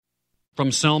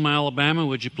From Selma, Alabama,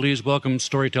 would you please welcome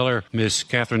storyteller Miss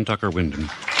Catherine Tucker Wyndham.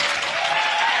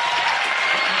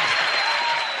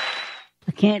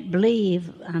 I can't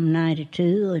believe I'm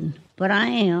 92, but I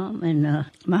am. And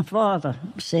my father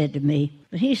said to me,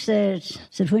 but he said,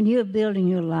 when you're building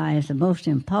your life, the most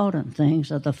important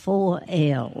things are the 4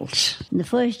 L's. And the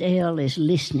first L is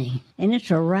listening. And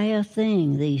it's a rare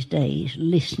thing these days,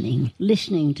 listening.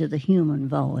 Listening to the human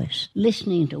voice.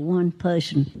 Listening to one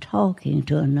person talking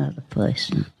to another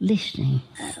person. Listening.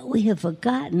 We have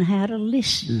forgotten how to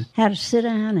listen. How to sit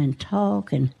down and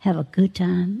talk and have a good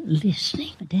time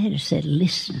listening. My daddy said,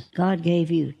 listen. God gave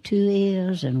you 2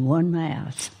 ears and 1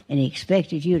 mouth. And he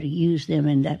expected you to use them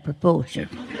in that proportion.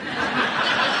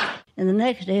 And the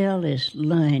next L is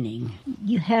learning.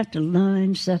 You have to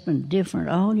learn something different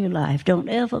all your life. Don't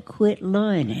ever quit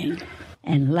learning.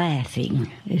 And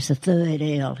laughing is the third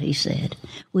L, he said.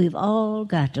 We've all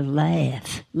got to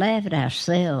laugh. Laugh at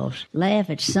ourselves.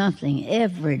 Laugh at something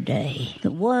every day.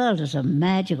 The world is a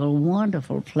magical,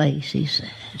 wonderful place, he says.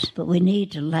 But we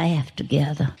need to laugh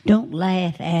together. Don't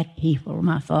laugh at people.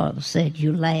 My father said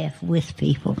you laugh with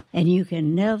people. And you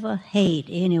can never hate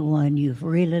anyone you've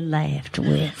really laughed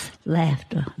with.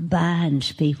 Laughter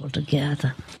binds people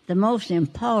together. The most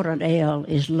important L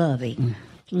is loving.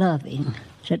 Loving.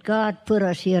 That God put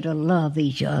us here to love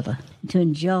each other, to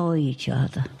enjoy each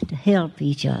other, to help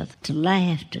each other, to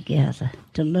laugh together,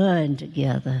 to learn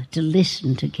together, to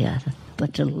listen together,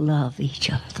 but to love each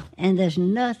other. And there's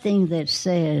nothing that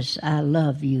says I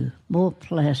love you more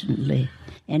pleasantly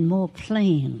and more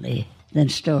plainly than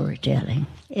storytelling.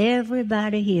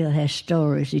 Everybody here has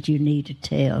stories that you need to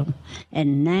tell,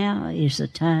 and now is the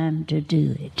time to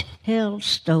do it. Tell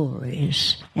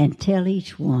stories and tell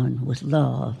each one with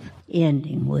love,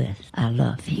 ending with, I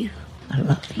love you. I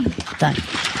love you. Thank you.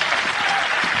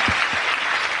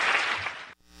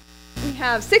 We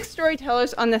have 6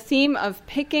 storytellers on the theme of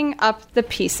picking up the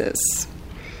pieces.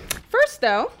 First,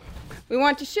 though, we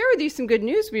want to share with you some good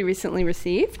news we recently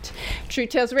received. True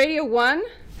Tales Radio won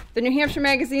the New Hampshire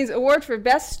Magazine's award for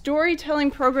Best Storytelling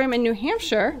Program in New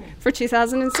Hampshire for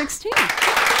 2016.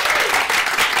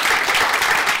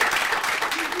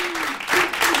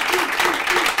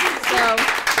 So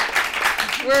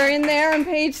we're in there on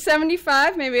page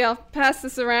 75. Maybe I'll pass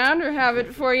this around or have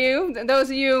it for you. Those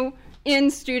of you in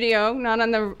studio, not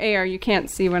on the air, you can't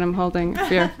see what I'm holding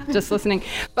if you're just listening.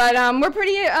 But we're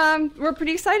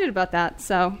pretty excited about that.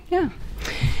 So yeah.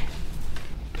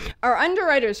 Our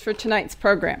underwriters for tonight's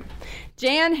program,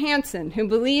 Jan Hansen, who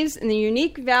believes in the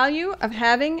unique value of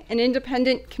having an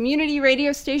independent community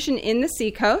radio station in the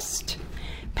Seacoast.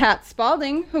 Pat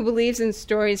Spalding, who believes in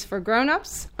stories for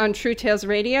grown-ups on True Tales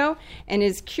Radio and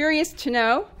is curious to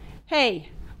know, hey,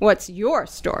 what's your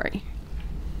story?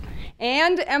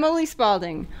 And Emily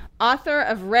Spalding, author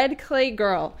of Red Clay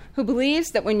Girl, who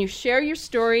believes that when you share your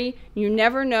story, you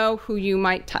never know who you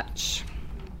might touch.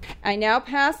 I now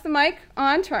pass the mic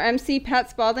on to our MC, Pat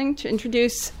Spalding, to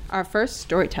introduce our first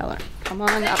storyteller. Come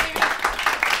on up.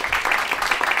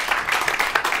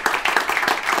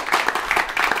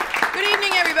 Good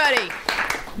evening, everybody.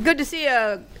 Good to see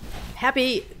a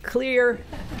happy, clear,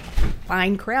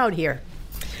 fine crowd here.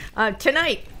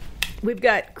 Tonight, we've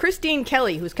got Christine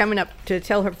Kelly, who's coming up to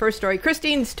tell her first story.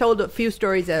 Christine's told a few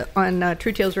stories on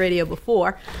True Tales Radio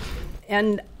before.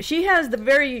 And she has the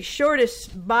very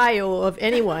shortest bio of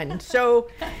anyone. So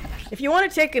if you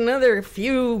want to take another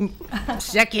few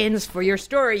seconds for your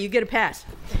story, you get a pass.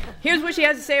 Here's what she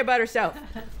has to say about herself.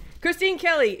 Christine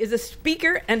Kelly is a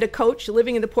speaker and a coach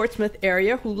living in the Portsmouth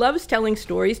area who loves telling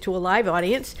stories to a live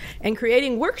audience and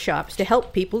creating workshops to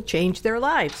help people change their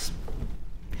lives.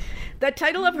 The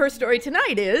title of her story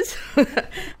tonight is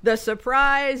The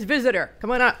Surprise Visitor.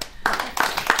 Come on up.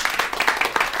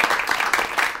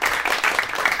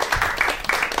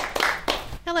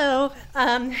 Hello.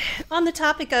 On the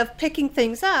topic of picking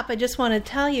things up, I just want to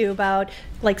tell you about,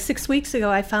 6 weeks ago,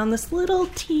 I found this little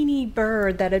teeny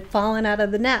bird that had fallen out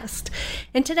of the nest.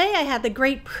 And today I had the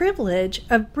great privilege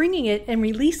of bringing it and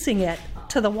releasing it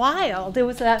to the wild. It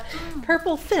was a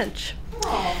purple finch.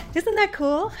 Isn't that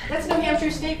cool? That's New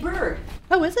Hampshire state bird.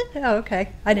 Oh, is it? Oh,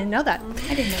 okay. I didn't know that.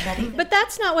 I didn't know that either. But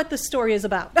that's not what the story is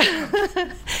about.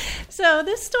 So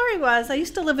this story was, I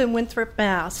used to live in Winthrop,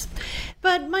 Mass.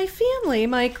 But my family,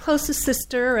 my closest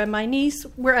sister and my niece,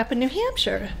 were up in New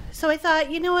Hampshire. So I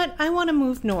thought, you know what, I want to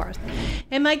move north.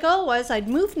 And my goal was I'd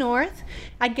move north,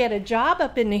 I'd get a job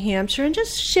up in New Hampshire, and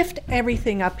just shift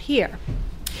everything up here.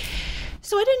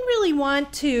 So I didn't really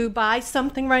want to buy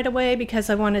something right away because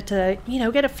I wanted to,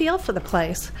 get a feel for the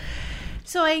place.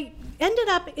 So I ended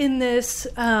up in this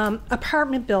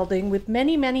apartment building with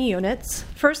many, many units.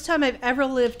 First time I've ever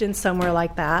lived in somewhere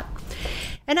like that.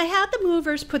 And I had the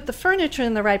movers put the furniture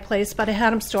in the right place, but I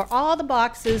had them store all the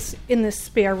boxes in this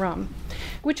spare room,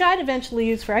 which I'd eventually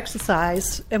use for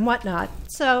exercise and whatnot.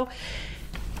 So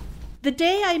the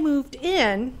day I moved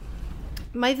in,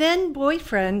 my then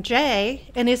boyfriend,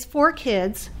 Jay, and his 4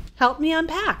 kids helped me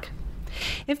unpack.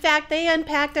 In fact, they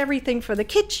unpacked everything for the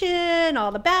kitchen,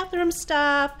 all the bathroom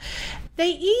stuff. They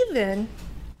even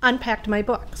unpacked my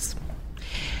books.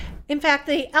 In fact,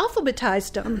 they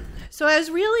alphabetized them. So I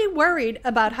was really worried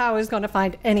about how I was going to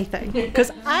find anything, because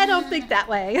I don't think that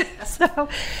way.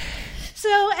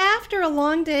 So after a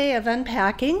long day of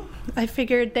unpacking, I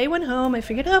figured they went home. I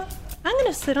figured, I'm going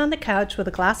to sit on the couch with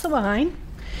a glass of wine.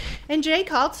 And Jay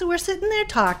called, so we're sitting there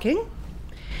talking.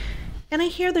 And I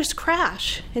hear this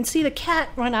crash and see the cat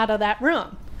run out of that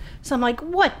room. So I'm like,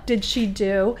 what did she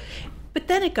do? But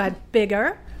then it got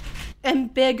bigger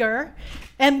and bigger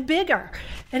and bigger.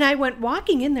 And I went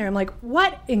walking in there. I'm like,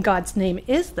 what in God's name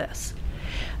is this?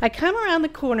 I come around the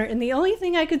corner, and the only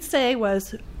thing I could say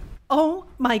was, oh,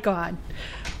 my God.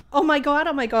 Oh, my God,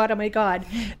 oh, my God, oh, my God.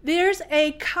 There's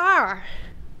a car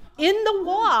in the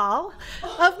wall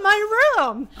of my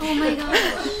room. Oh, my God.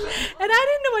 And I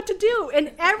didn't know what to do.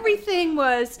 And everything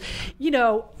was,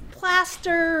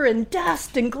 plaster and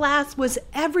dust and glass was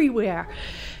everywhere.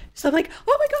 So I'm like,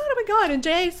 oh, my God, oh, my God. And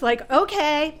Jay's like,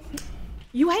 okay,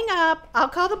 you hang up. I'll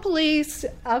call the police.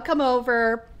 I'll come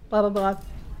over, blah, blah, blah.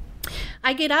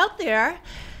 I get out there,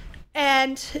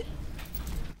 and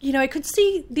I could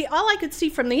see, all I could see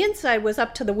from the inside was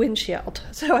up to the windshield.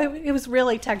 So it was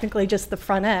really technically just the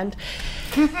front end.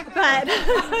 But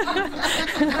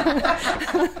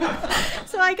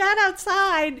so I got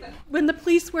outside when the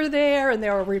police were there, and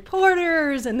there were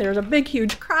reporters, and there was a big,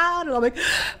 huge crowd. And I'm like,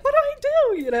 what do I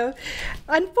do?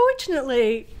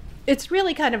 Unfortunately, it's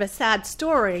really kind of a sad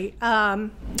story.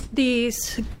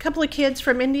 These couple of kids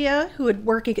from India who had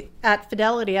worked at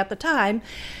Fidelity at the time,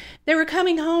 they were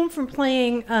coming home from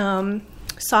playing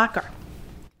soccer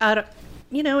and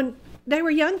they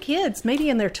were young kids, maybe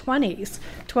in their 20s,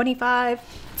 25,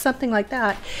 something like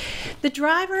that. The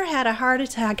driver had a heart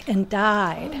attack and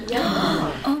died.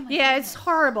 Yeah, it's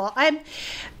horrible.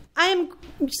 I'm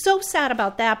so sad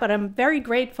about that, but I'm very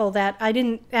grateful that I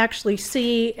didn't actually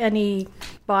see any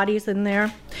bodies in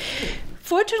there.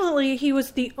 Fortunately, he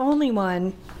was the only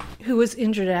one who was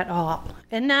injured at all,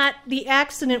 and that the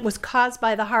accident was caused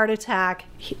by the heart attack.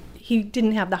 He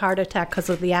didn't have the heart attack because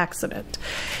of the accident.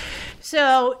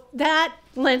 So that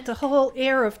lent a whole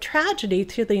air of tragedy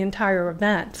to the entire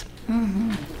event.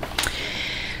 Mm-hmm.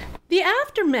 The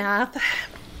aftermath,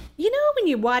 when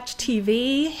you watch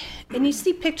TV and you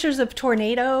see pictures of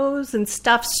tornadoes and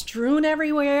stuff strewn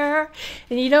everywhere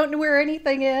and you don't know where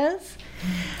anything is,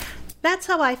 that's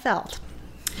how I felt.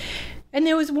 And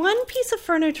there was one piece of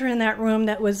furniture in that room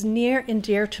that was near and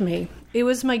dear to me. It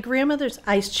was my grandmother's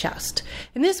ice chest.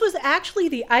 And this was actually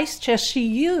the ice chest she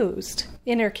used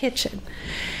in her kitchen.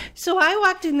 So I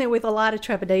walked in there with a lot of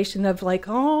trepidation of like,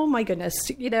 oh my goodness,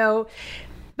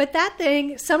 But that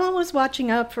thing, someone was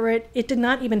watching out for it. It did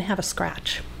not even have a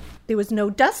scratch. There was no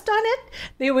dust on it.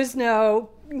 There was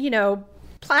no,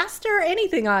 plaster or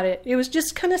anything on it. It was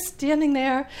just kind of standing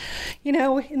there,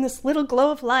 in this little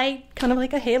glow of light, kind of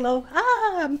like a halo.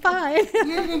 I'm fine.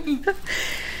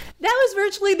 That was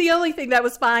virtually the only thing that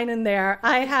was fine in there.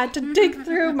 I had to dig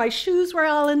through. My shoes were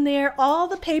all in there. All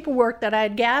the paperwork that I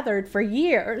had gathered for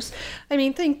years. I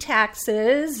mean, think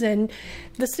taxes and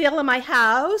the sale of my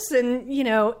house and,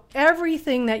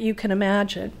 everything that you can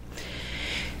imagine.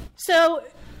 So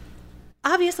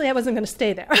obviously, I wasn't going to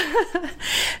stay there.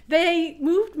 They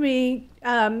moved me,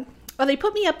 they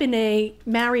put me up in a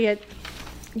Marriott,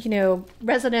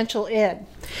 residential inn.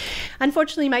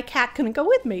 Unfortunately, my cat couldn't go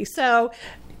with me. So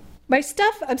my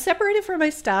stuff, I'm separated from my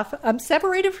stuff. I'm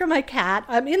separated from my cat.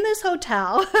 I'm in this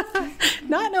hotel,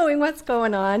 not knowing what's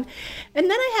going on. And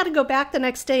then I had to go back the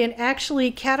next day and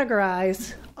actually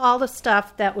categorize all the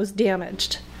stuff that was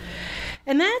damaged.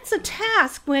 And that's a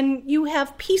task when you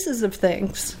have pieces of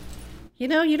things. You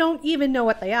don't even know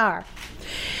what they are.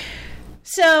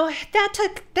 So that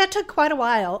took quite a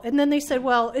while. And then they said,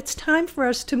 well, it's time for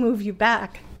us to move you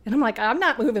back. And I'm like, I'm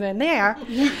not moving in there.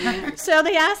 So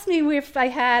they asked me if I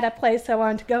had a place I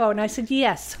wanted to go. And I said,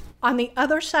 yes, on the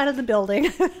other side of the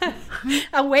building,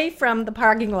 away from the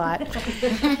parking lot.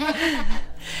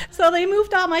 So they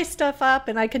moved all my stuff up,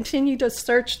 and I continued to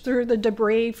search through the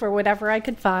debris for whatever I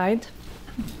could find.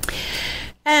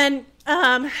 And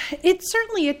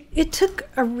it took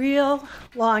a real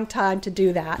long time to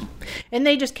do that. And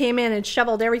they just came in and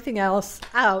shoveled everything else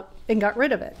out and got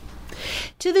rid of it.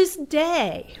 To this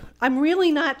day, I'm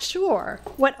really not sure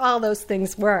what all those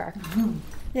things were.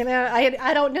 You know,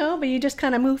 I don't know, but you just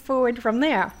kind of move forward from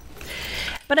there.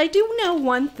 But I do know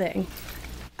one thing.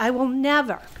 I will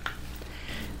never,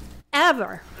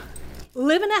 ever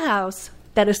live in a house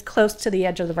that is close to the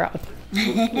edge of the road.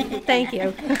 Thank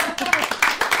you.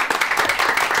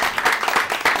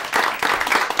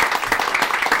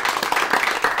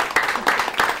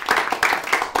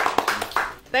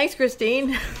 Thanks,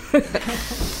 Christine.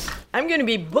 I'm going to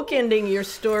be bookending your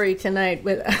story tonight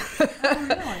with.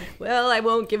 Well, I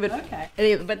won't give it.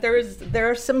 Okay. But there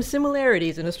are some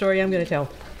similarities in the story I'm going to tell.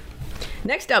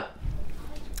 Next up,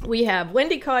 we have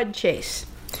Wendy Codd Chase.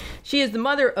 She is the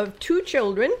mother of 2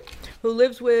 children who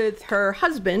lives with her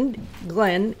husband,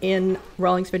 Glenn, in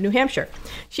Rollingsford, New Hampshire.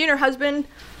 She and her husband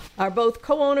are both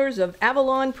co-owners of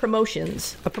Avalon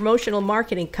Promotions, a promotional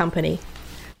marketing company.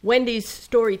 Wendy's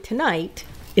story tonight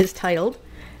is titled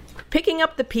Picking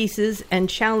Up the Pieces and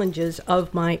Challenges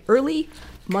of My Early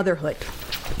Motherhood.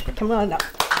 Come on up.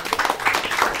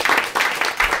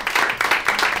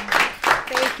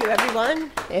 Thank you,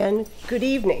 everyone, and good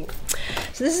evening.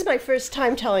 So this is my first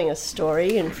time telling a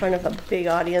story in front of a big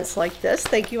audience like this.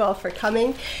 Thank you all for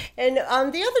coming. And the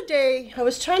other day, I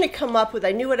was trying to come up with,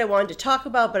 I knew what I wanted to talk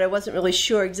about, but I wasn't really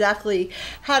sure exactly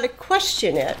how to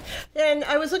question it. And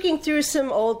I was looking through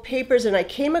some old papers, and I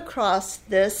came across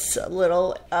this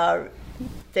little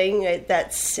thing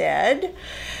that said,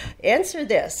 answer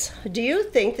this. Do you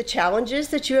think the challenges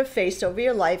that you have faced over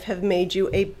your life have made you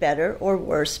a better or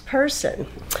worse person?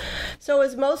 So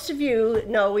as most of you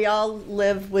know, we all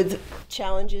live with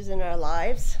challenges in our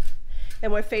lives,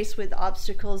 and we're faced with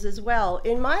obstacles as well.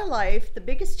 In my life, the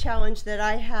biggest challenge that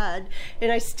I had,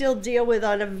 and I still deal with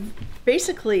on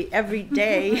basically every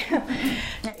day,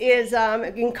 is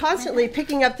constantly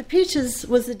picking up the pieces,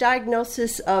 was the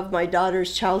diagnosis of my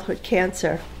daughter's childhood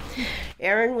cancer.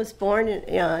 Erin was born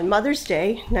on Mother's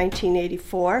Day,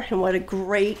 1984, and what a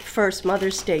great first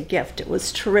Mother's Day gift. It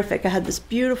was terrific. I had this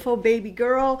beautiful baby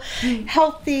girl,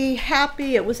 healthy,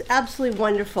 happy. It was absolutely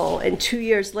wonderful. And 2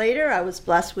 years later, I was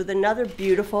blessed with another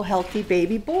beautiful, healthy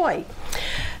baby boy.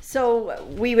 So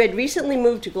we had recently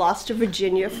moved to Gloucester,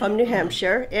 Virginia from New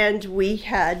Hampshire, and we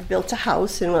had built a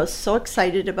house and was so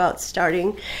excited about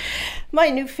starting my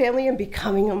new family and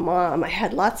becoming a mom. I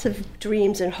had lots of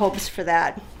dreams and hopes for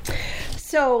that.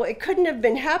 So it couldn't have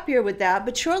been happier with that,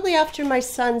 but shortly after my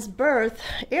son's birth,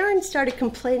 Erin started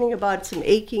complaining about some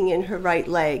aching in her right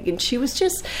leg, and she was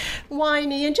just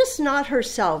whiny and just not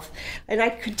herself. And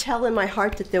I could tell in my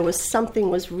heart that there was something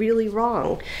was really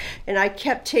wrong. And I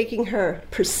kept taking her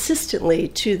persistently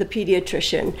to the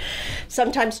pediatrician,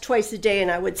 sometimes twice a day,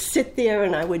 and I would sit there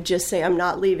and I would just say, I'm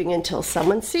not leaving until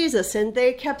someone sees us. And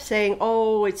they kept saying,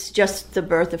 oh, it's just the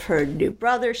birth of her new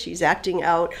brother, she's acting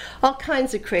out, all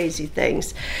kinds of crazy things.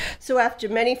 So after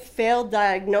many failed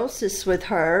diagnoses with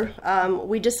her,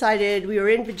 we decided, we were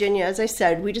in Virginia, as I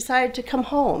said, we decided to come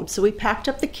home. So we packed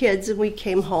up the kids and we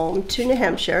came home to New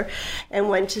Hampshire and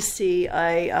went to see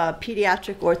a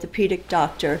pediatric orthopedic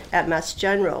doctor at Mass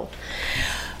General.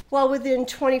 Well, within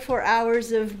 24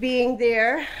 hours of being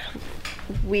there,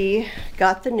 we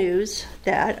got the news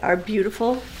that our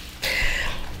beautiful,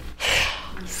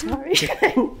 sorry,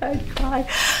 I'd cry,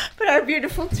 but our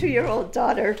beautiful 2-year-old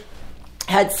daughter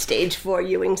had stage 4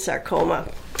 Ewing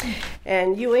sarcoma.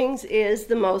 And Ewing's is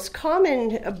the most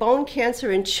common bone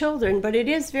cancer in children, but it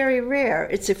is very rare.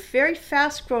 It's a very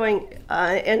fast-growing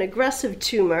and aggressive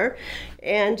tumor,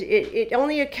 and it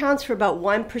only accounts for about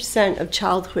 1% of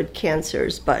childhood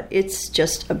cancers, but it's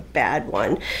just a bad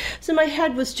one. So my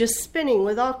head was just spinning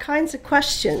with all kinds of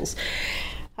questions.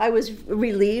 I was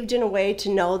relieved in a way to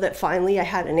know that finally I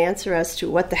had an answer as to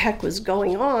what the heck was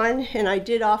going on, and I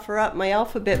did offer up my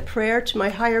alphabet prayer to my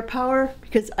higher power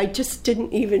because I just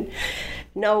didn't even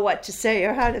know what to say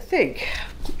or how to think.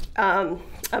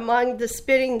 Among the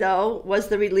spinning, though, was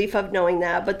the relief of knowing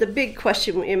that, but the big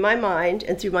question in my mind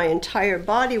and through my entire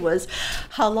body was,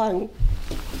 how long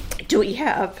do we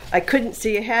have? I couldn't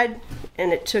see ahead,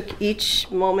 and it took each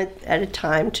moment at a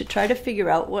time to try to figure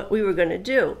out what we were going to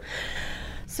do.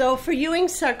 So for Ewing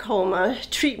sarcoma,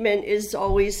 treatment is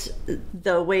always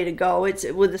the way to go. It's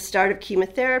with the start of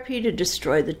chemotherapy to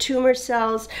destroy the tumor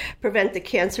cells, prevent the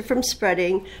cancer from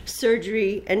spreading,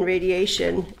 surgery, and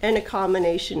radiation, and a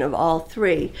combination of all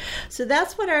three. So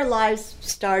that's what our lives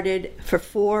started for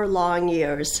 4 long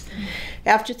years.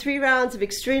 After 3 rounds of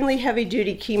extremely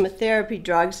heavy-duty chemotherapy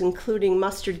drugs, including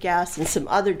mustard gas and some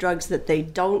other drugs that they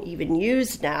don't even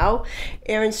use now,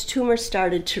 Erin's tumor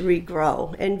started to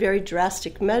regrow, and very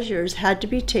drastic measures had to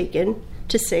be taken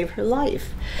to save her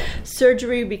life.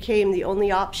 Surgery became the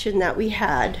only option that we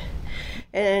had.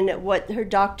 And what her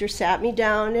doctor sat me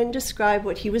down and described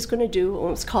what he was going to do. It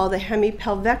was called a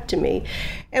hemipelvectomy.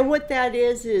 And what that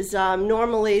is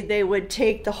normally they would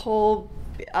take the whole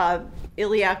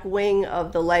iliac wing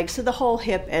of the leg, so the whole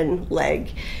hip and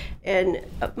leg. And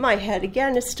my head,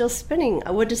 again, is still spinning.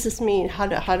 What does this mean? How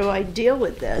do I deal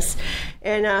with this?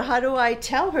 And how do I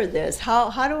tell her this?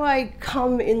 How do I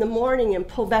come in the morning and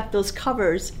pull back those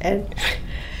covers and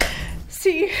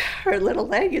see her little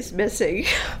leg is missing?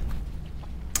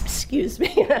 Excuse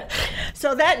me.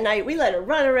 So that night, we let her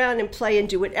run around and play and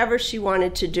do whatever she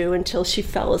wanted to do until she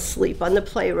fell asleep on the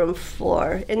playroom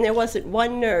floor. And there wasn't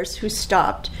one nurse who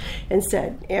stopped and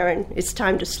said, Erin, it's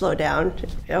time to slow down,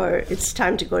 or it's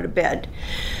time to go to bed.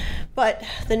 But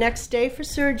the next day for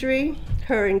surgery,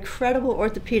 her incredible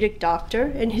orthopedic doctor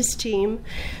and his team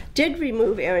did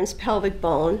remove Erin's pelvic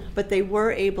bone, but they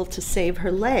were able to save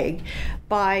her leg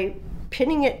by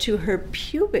pinning it to her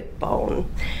pubic bone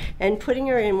and putting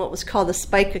her in what was called a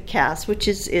spica cast, which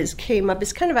came up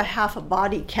as kind of a half a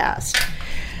body cast.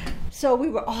 So we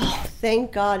were all,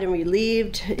 thank God, and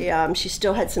relieved. She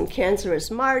still had some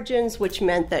cancerous margins, which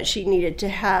meant that she needed to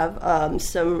have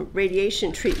some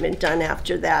radiation treatment done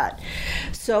after that.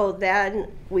 So then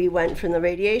we went from the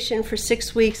radiation for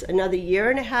 6 weeks, another 1.5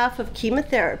 years of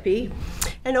chemotherapy,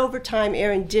 and over time,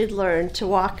 Erin did learn to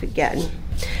walk again.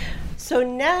 So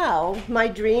now my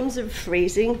dreams of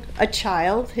raising a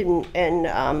child and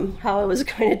how I was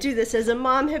going to do this as a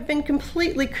mom have been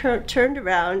completely turned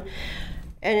around,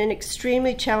 and an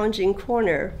extremely challenging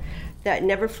corner that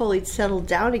never fully settled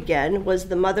down again was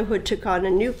the motherhood took on a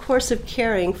new course of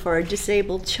caring for a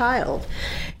disabled child.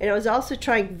 And I was also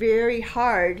trying very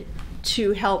hard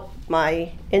to help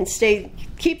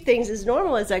keep things as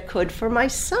normal as I could for my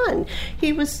son.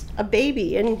 He was a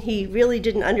baby, and he really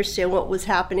didn't understand what was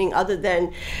happening other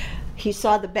than he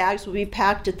saw the bags would be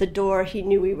packed at the door. He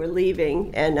knew we were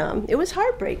leaving, and it was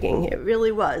heartbreaking. It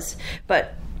really was.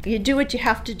 But you do what you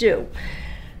have to do.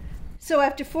 So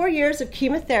after 4 years of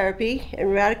chemotherapy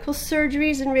and radical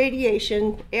surgeries and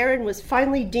radiation, Erin was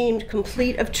finally deemed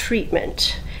complete of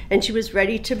treatment, and she was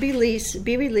ready to be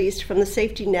released from the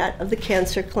safety net of the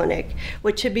cancer clinic,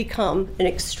 which had become an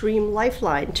extreme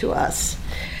lifeline to us.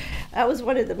 That was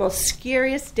one of the most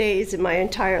scariest days in my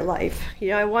entire life.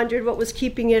 I wondered what was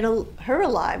keeping her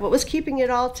alive. What was keeping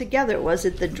it all together? Was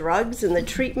it the drugs and the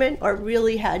treatment, or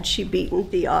really had she beaten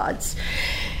the odds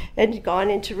and gone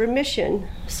into remission?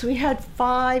 So we had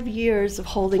 5 years of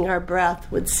holding our breath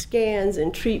with scans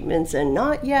and treatments, and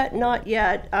not yet,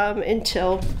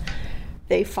 until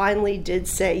they finally did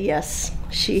say yes,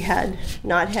 she had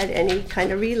not had any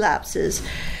kind of relapses.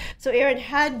 So Erin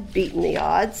had beaten the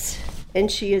odds,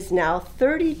 and she is now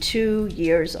 32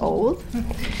 years old,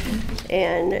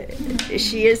 and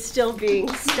she is still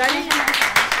being studied.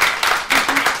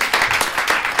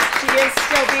 She is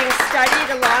still being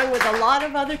studied along with a lot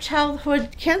of other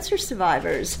childhood cancer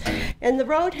survivors. And the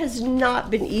road has not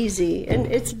been easy, and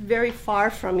it's very far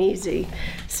from easy.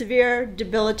 Severe,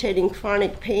 debilitating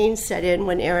chronic pain set in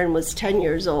when Erin was 10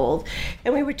 years old.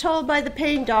 And we were told by the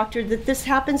pain doctor that this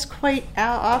happens quite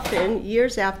often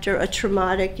years after a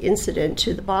traumatic incident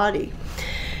to the body.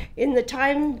 In the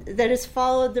time that has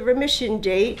followed the remission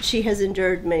date, she has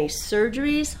endured many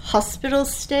surgeries, hospital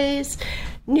stays,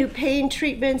 new pain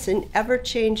treatments, and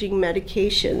ever-changing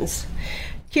medications.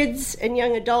 Kids and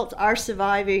young adults are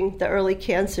surviving the early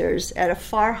cancers at a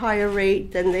far higher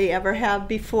rate than they ever have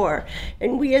before.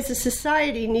 And we as a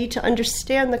society need to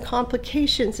understand the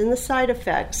complications and the side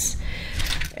effects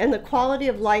and the quality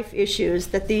of life issues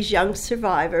that these young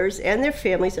survivors and their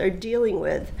families are dealing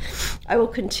with. I will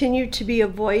continue to be a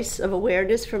voice of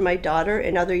awareness for my daughter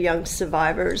and other young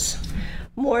survivors.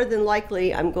 More than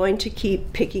likely, I'm going to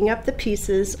keep picking up the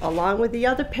pieces along with the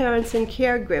other parents and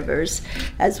caregivers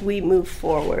as we move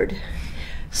forward.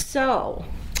 So,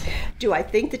 do I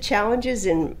think the challenges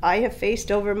I have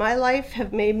faced over my life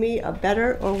have made me a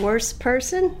better or worse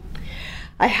person?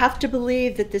 I have to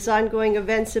believe that this ongoing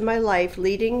events in my life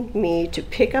leading me to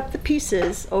pick up the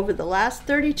pieces over the last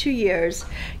 32 years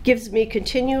gives me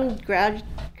continued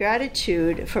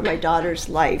gratitude for my daughter's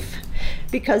life,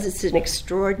 because it's an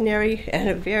extraordinary and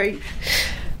a very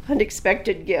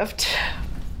unexpected gift.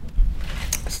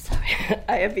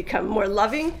 I have become more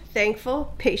loving,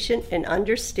 thankful, patient, and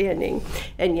understanding.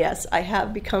 And yes, I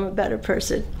have become a better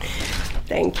person.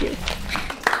 Thank you.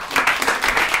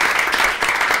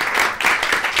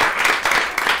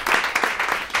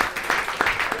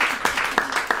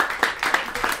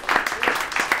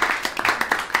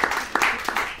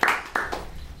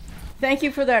 Thank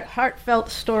you for that heartfelt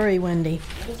story, Wendy.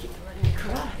 Thank you for letting me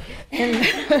cry.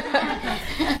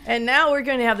 And now we're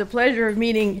going to have the pleasure of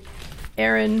meeting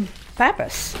Erin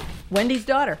Pappas, Wendy's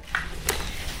daughter.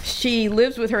 She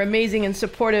lives with her amazing and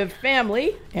supportive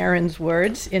family, Erin's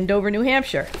words, in Dover, New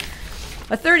Hampshire.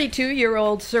 A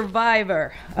 32-year-old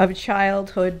survivor of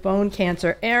childhood bone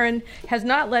cancer, Erin has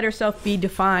not let herself be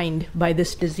defined by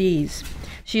this disease.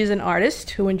 She is an artist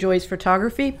who enjoys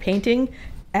photography, painting,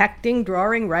 acting,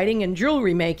 drawing, writing, and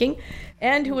jewelry making,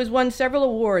 and who has won several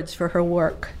awards for her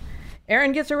work.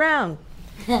 Erin gets around.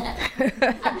 Not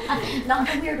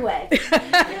in a weird way.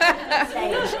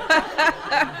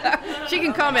 She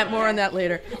can comment more on that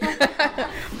later.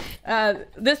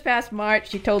 This past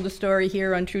March, she told a story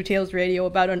here on True Tales Radio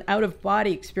about an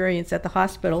out-of-body experience at the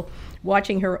hospital,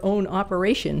 watching her own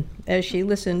operation as she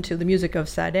listened to the music of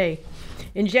Sade.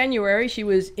 In January, she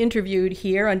was interviewed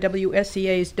here on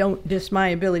WSCA's Don't Diss My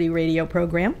Ability radio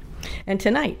program. And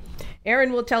tonight,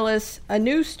 Erin will tell us a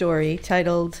new story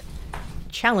titled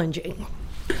Challenging.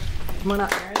 Come on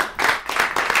up, Erin.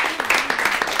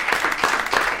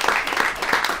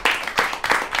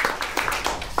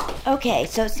 Okay,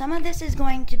 so some of this is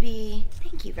going to be,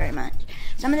 thank you very much.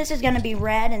 Some of this is going to be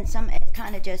read and some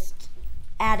kind of just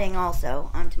adding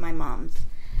also onto my mom's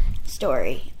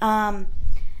story.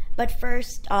 But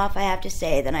first off, I have to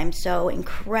say that I'm so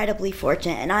incredibly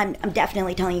fortunate, and I'm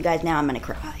definitely telling you guys now I'm going to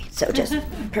cry, so just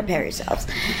prepare yourselves.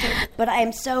 But I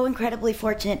am so incredibly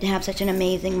fortunate to have such an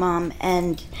amazing mom,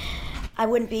 and I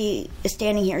wouldn't be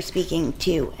standing here speaking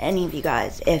to any of you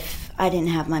guys if I didn't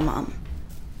have my mom.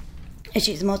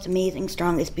 She's the most amazing,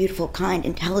 strongest, beautiful, kind,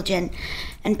 intelligent,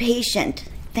 and patient,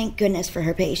 thank goodness for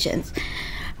her patience,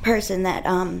 person that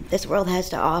this world has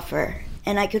to offer.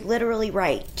 And I could literally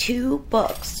write 2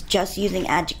 books just using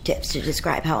adjectives to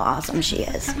describe how awesome she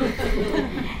is.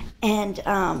 And,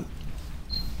 I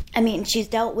mean, she's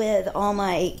dealt with all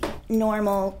my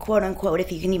normal, quote-unquote,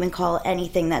 if you can even call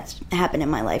anything that's happened in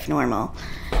my life normal,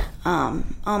 all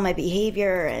my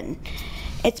behavior, and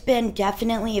it's been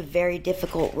definitely a very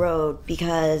difficult road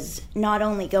because not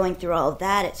only going through all of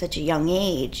that at such a young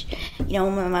age, you know,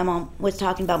 when my mom was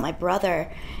talking about my brother,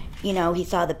 you know, he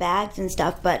saw the bags and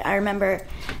stuff, but I remember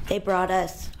they brought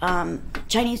us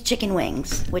Chinese chicken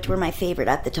wings, which were my favorite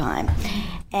at the time.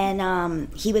 And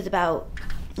he was about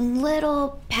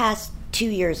little past 2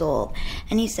 years old.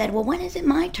 And he said, well, when is it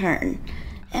my turn?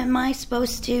 Am I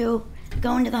supposed to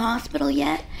go into the hospital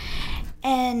yet?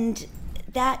 And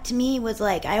that to me was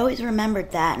like, I always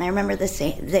remembered that. And I remember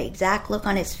the exact look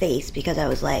on his face because I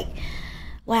was like,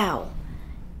 wow.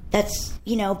 That's,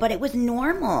 you know, but it was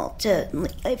normal to,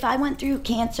 if I went through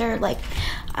cancer like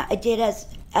I did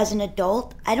as an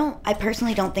adult, I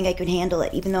personally don't think I could handle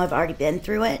it, even though I've already been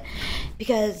through it,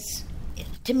 because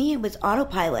to me it was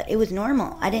autopilot. It was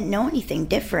normal. I didn't know anything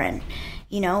different.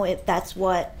 You know, that's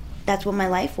what my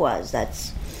life was.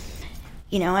 That's,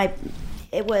 you know,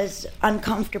 it was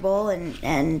uncomfortable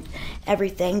and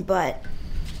everything, but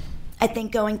I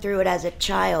think going through it as a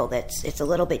child, it's a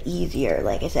little bit easier,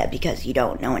 like I said, because you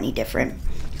don't know any different.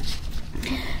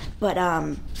 But,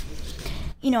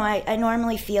 you know, I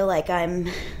normally feel like I'm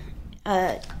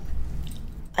a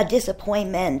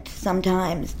disappointment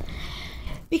sometimes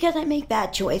because I make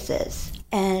bad choices,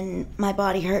 and my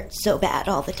body hurts so bad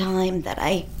all the time that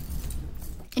I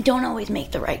don't always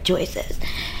make the right choices.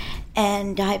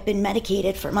 And I've been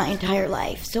medicated for my entire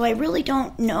life, so I really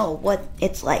don't know what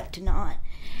it's like to not.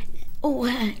 Oh,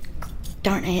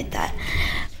 darn, I hit that.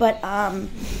 But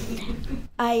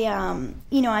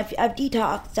you know, I've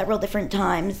detoxed several different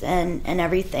times and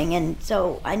everything, and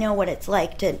so I know what it's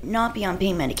like to not be on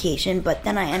pain medication, but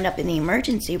then I end up in the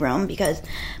emergency room because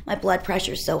my blood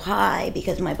pressure's so high,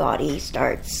 because my body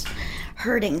starts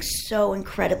hurting so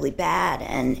incredibly bad,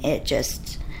 and it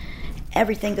just,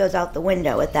 everything goes out the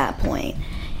window at that point.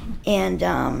 And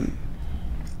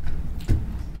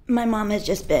my mom has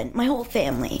just been, my whole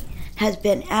family has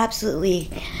been absolutely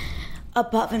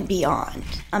above and beyond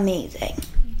amazing.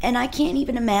 And I can't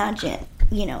even imagine,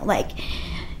 you know, like,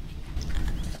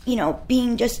 you know,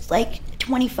 being just like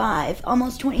 25,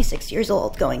 almost 26 years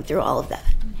old, going through all of that.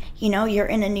 You know, you're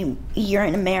in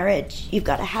a marriage, you've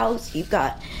got a house, you've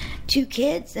got 2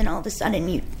 kids, and all of a sudden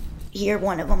you hear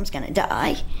one of them's gonna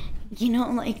die. You know,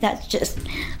 like, that's just,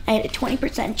 I had a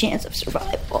 20% chance of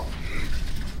survival.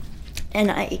 And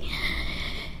I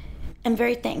am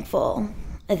very thankful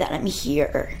that I'm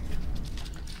here.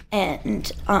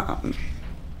 And I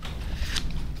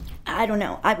don't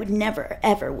know, I would never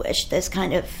ever wish this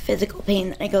kind of physical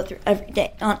pain that I go through every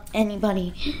day on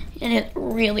anybody. And it's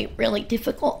really, really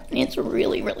difficult. And it's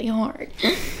really, really hard.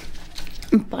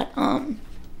 But and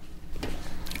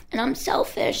I'm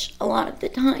selfish a lot of the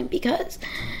time because,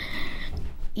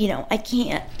 you know, I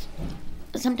can't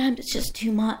sometimes it's just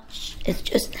too much.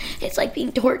 It's like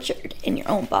being tortured in your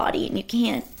own body,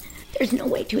 and there's no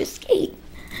way to escape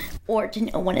or to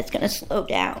know when it's going to slow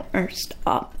down or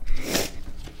stop.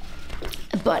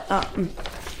 But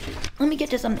let me get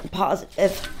to something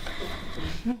positive.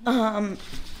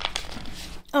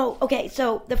 Oh, okay,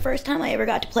 so the first time I ever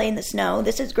got to play in the snow,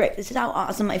 this is great. This is how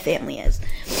awesome my family is.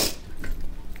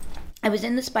 I was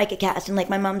in the spica cast, and like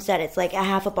my mom said, it's like a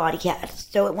half a body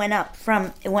cast. So it went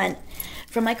from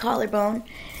my collarbone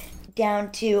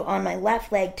down to on my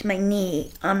left leg to my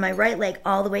knee, on my right leg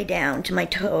all the way down to my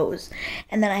toes,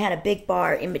 and then I had a big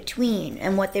bar in between.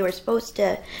 And what they were supposed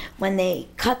to, when they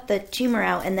cut the tumor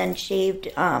out and then shaved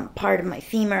part of my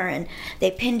femur, and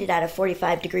they pinned it at a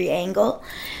 45-degree angle.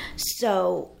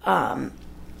 So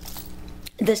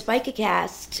the spica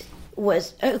cast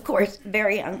was, of course,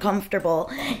 very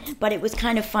uncomfortable, but it was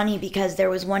kind of funny because there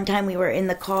was one time we were in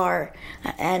the car,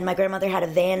 and my grandmother had a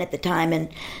van at the time, and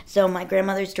so my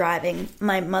grandmother's driving,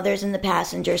 my mother's in the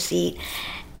passenger seat,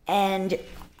 and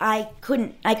I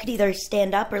could either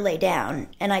stand up or lay down,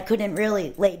 and I couldn't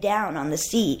really lay down on the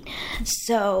seat.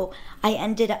 So I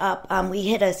ended up, we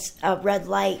hit a red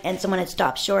light, and someone had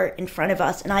stopped short in front of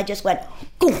us, and I just went,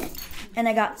 boom, and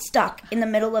I got stuck in the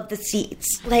middle of the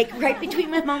seats, like right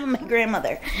between my mom and my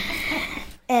grandmother.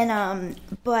 And,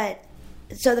 but,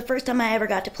 so the first time I ever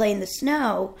got to play in the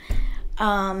snow,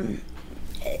 my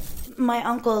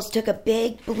uncles took a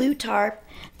big blue tarp.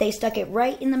 They stuck it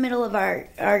right in the middle of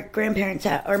our grandparents'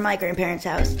 house, or my grandparents'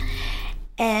 house.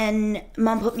 And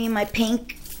Mom put me in my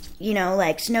pink,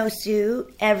 like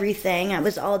snowsuit, everything. I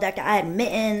was all decked out. I had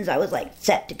mittens. I was like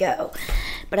set to go.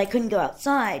 But I couldn't go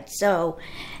outside. So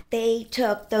they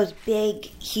took those big,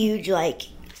 huge, like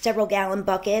several gallon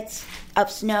buckets of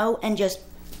snow and just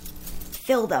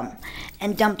filled them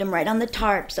and dumped them right on the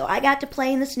tarp. So I got to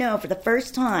play in the snow for the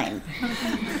first time,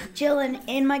 chilling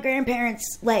in my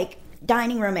grandparents' like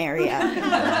dining room area.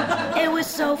 It was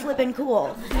so flippin'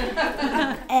 cool.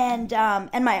 And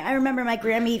I remember my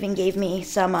grandma even gave me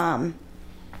some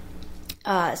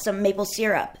maple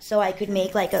syrup so I could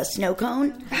make like a snow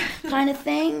cone kind of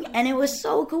thing, and it was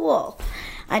so cool.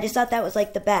 I just thought that was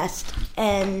like the best.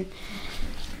 And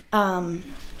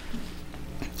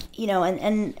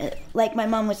like my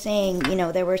mom was saying,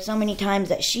 there were so many times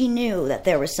that she knew that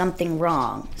there was something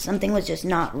wrong. Something was just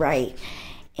not right.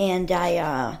 And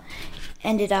I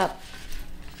ended up,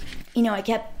 I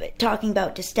kept talking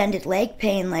about distended leg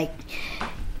pain, like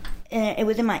it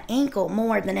was in my ankle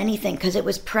more than anything because it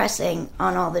was pressing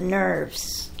on all the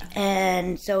nerves.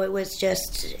 And so it was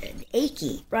just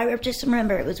achy. I just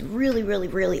remember it was really, really,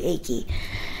 really achy.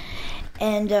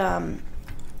 And,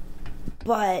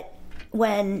 but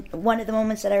when one of the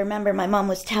moments that I remember, my mom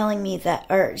was telling me that,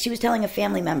 or she was telling a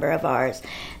family member of ours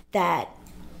that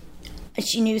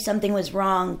she knew something was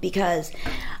wrong because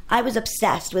I was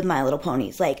obsessed with My Little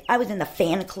Ponies. Like, I was in the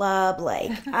fan club.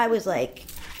 Like, I was like,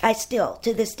 I still,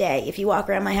 to this day, if you walk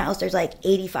around my house, there's like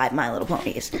 85 My Little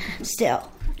Ponies still.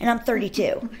 And I'm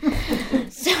 32.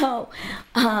 So,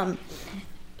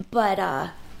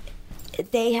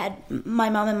 they had, my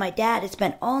mom and my dad had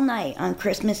spent all night on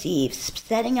Christmas Eve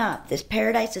setting up this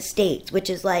Paradise Estates, which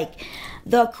is like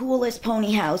the coolest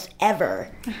pony house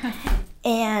ever.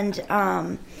 And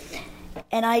I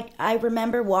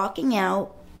remember walking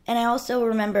out, and I also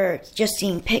remember just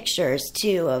seeing pictures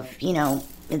too of,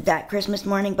 that Christmas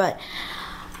morning, but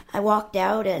I walked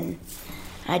out and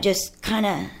I just kind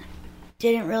of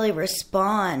didn't really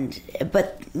respond,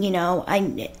 but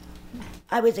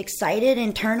I was excited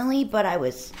internally, but I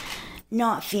was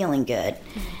not feeling good.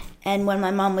 And when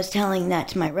my mom was telling that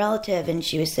to my relative, and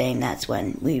she was saying that's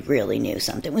when we really knew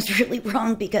something was really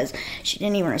wrong because she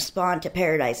didn't even respond to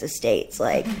Paradise Estates.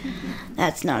 Like,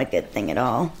 that's not a good thing at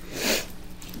all.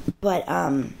 But,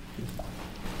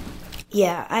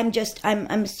 yeah,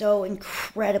 I'm so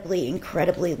incredibly,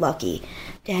 incredibly lucky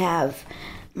to have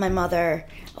my mother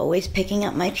always picking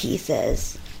up my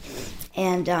pieces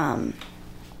and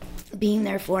being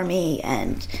there for me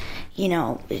and,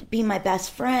 being my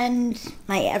best friend,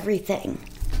 my everything.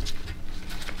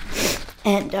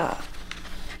 And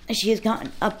she has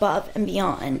gone above and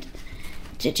beyond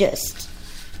to just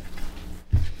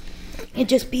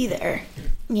be there,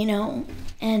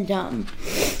 and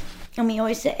we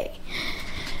always say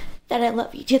that I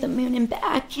love you to the moon and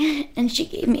back, and she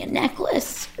gave me a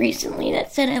necklace recently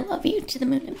that said I love you to the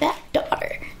moon and back,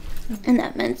 daughter. And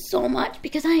that meant so much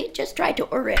because I had just tried to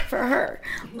order it for her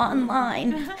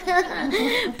online.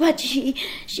 But she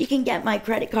can get my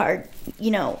credit card,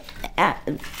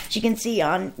 she can see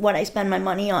on what I spend my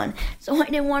money on. So I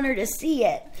didn't want her to see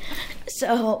it.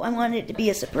 So I wanted it to be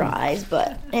a surprise,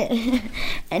 but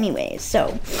anyways,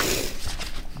 so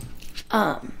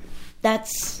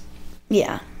that's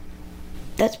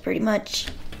pretty much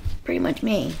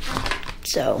me.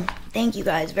 So thank you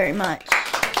guys very much.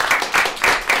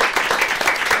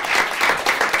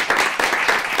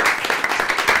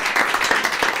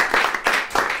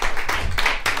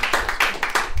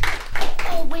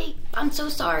 Oh wait, I'm so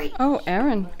sorry. Oh,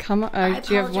 Erin, come on.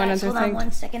 Do you have one other Hold thing? on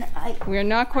 1 second. We're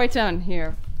not quite done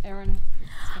here. Erin.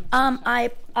 I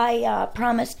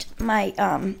promised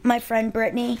my friend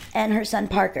Brittany and her son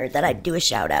Parker that I'd do a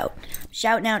shout out.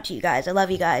 Shouting out to you guys. I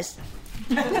love you guys.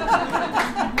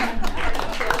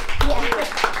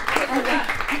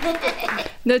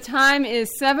 The time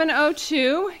is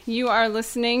 7:02. You are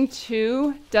listening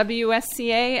to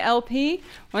WSCA LP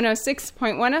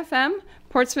 106.1 FM,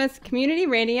 Portsmouth Community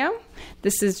Radio.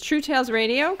 This is True Tales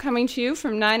Radio coming to you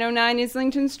from 909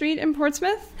 Islington Street in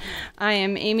Portsmouth. I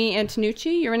am Amy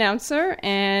Antonucci, your announcer,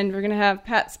 and we're going to have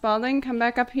Pat Spalding come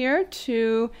back up here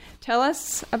to tell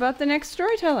us about the next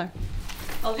storyteller.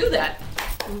 I'll do that.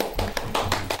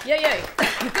 Yay.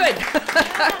 Good.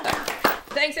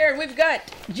 Thanks, Erin. We've got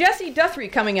Jesse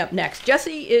Duthry coming up next.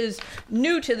 Jesse is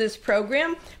new to this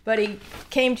program, but he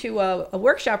came to a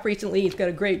workshop recently. He's got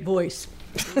a great voice.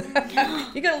 You're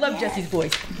going to love Jesse's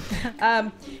voice.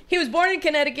 He was born in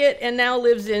Connecticut and now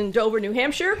lives in Dover, New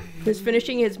Hampshire. He's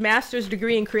finishing his master's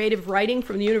degree in creative writing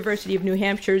from the University of New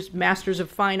Hampshire's Masters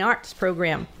of Fine Arts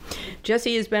program.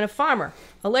 Jesse has been a farmer,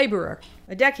 a laborer,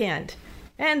 a deckhand,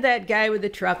 and that guy with the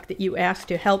truck that you asked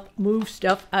to help move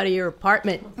stuff out of your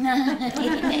apartment.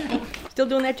 Still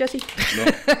doing that, Jesse? No.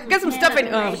 Got some stuff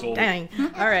in. Oh, dang.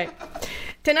 All right.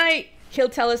 Tonight, he'll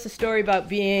tell us a story about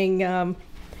being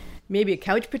maybe a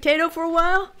couch potato for a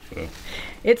while.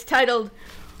 It's titled,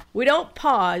 We Don't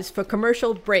Pause for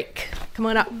Commercial Break. Come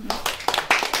on up.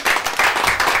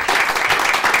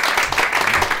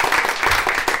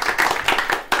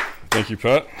 Thank you,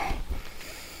 Pat.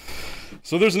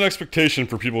 So there's an expectation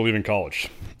for people leaving college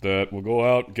that will go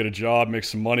out, get a job, make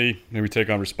some money, maybe take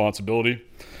on responsibility.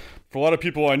 For a lot of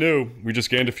people I knew, we just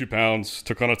gained a few pounds,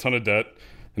 took on a ton of debt,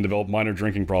 and developed minor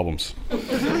drinking problems.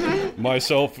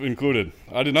 Myself included.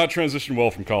 I did not transition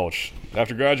well from college.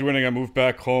 After graduating, I moved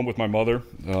back home with my mother.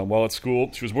 While at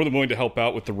school, she was more than willing to help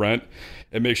out with the rent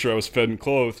and make sure I was fed and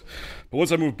clothed. But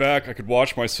once I moved back, I could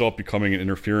watch myself becoming an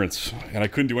interference. And I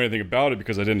couldn't do anything about it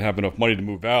because I didn't have enough money to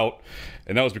move out.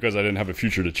 And that was because I didn't have a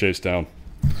future to chase down.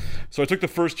 So I took the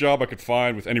first job I could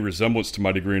find with any resemblance to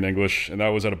my degree in English, and that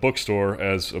was at a bookstore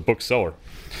as a bookseller.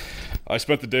 I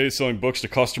spent the day selling books to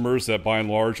customers that, by and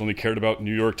large, only cared about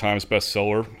New York Times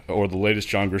bestseller or the latest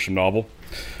John Grisham novel.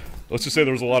 Let's just say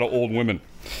there was a lot of old women.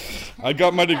 I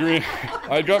got my degree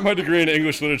in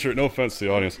English literature. No offense to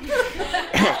the audience.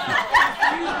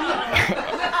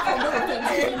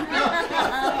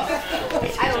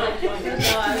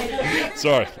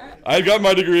 Sorry. I got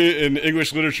my degree in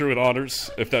English literature with honors,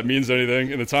 if that means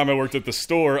anything. In the time I worked at the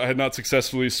store, I had not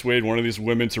successfully swayed one of these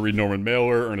women to read Norman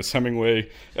Mailer, Ernest Hemingway,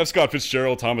 F. Scott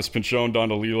Fitzgerald, Thomas Pynchon, Don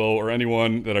DeLillo, or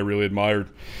anyone that I really admired.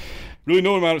 Really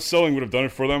no amount of selling would have done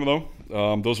it for them, though.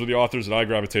 Those were the authors that I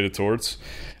gravitated towards.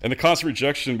 And the constant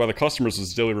rejection by the customers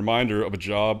was a daily reminder of a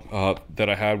job that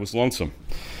I had was lonesome.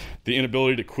 The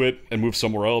inability to quit and move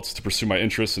somewhere else to pursue my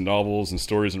interests in novels and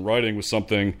stories and writing was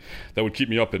something that would keep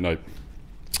me up at night.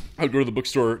 I'd go to the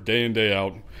bookstore day in, day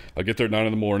out. I'd get there at 9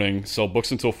 in the morning, sell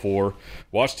books until 4,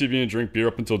 watch TV and drink beer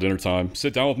up until dinner time,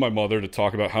 sit down with my mother to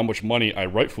talk about how much money I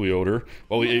rightfully owed her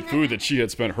while we ate food that she had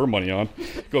spent her money on,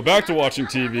 go back to watching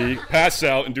TV, pass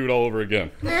out, and do it all over again.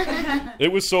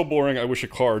 It was so boring, I wish a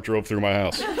car drove through my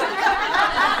house.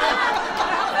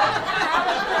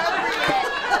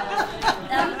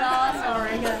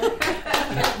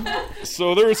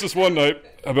 So there was this one night,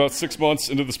 about 6 months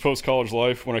into this post-college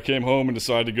life, when I came home and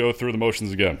decided to go through the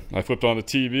motions again. I flipped on the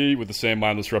TV with the same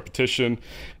mindless repetition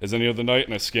as any other night,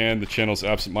 and I scanned the channels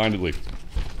absent-mindedly.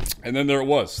 And then there it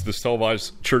was, this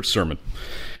televised church sermon.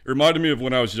 It reminded me of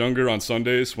when I was younger on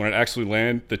Sundays, when I'd actually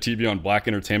land the TV on black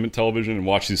entertainment television and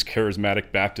watch these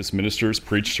charismatic Baptist ministers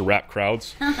preach to rapt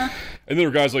crowds. And then there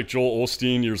were guys like Joel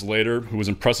Osteen years later, who was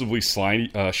impressively shiny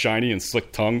and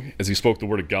slick-tongued as he spoke the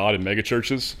word of God in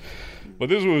megachurches. But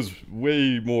this was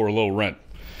way more low rent.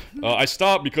 I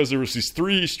stopped because there was these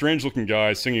 3 strange-looking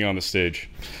guys singing on the stage.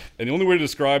 And the only way to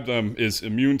describe them is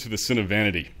immune to the sin of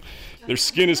vanity. Their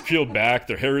skin is peeled back,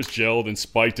 their hair is gelled and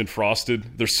spiked and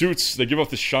frosted. Their suits, they give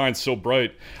off this shine so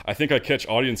bright, I think I catch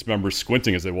audience members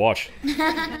squinting as they watch.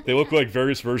 They look like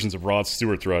various versions of Rod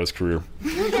Stewart throughout his career.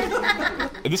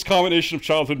 This combination of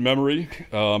childhood memory,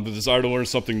 the desire to learn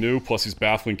something new, plus these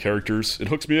baffling characters, it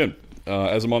hooks me in.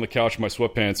 As I'm on the couch in my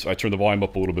sweatpants, I turn the volume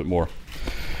up a little bit more.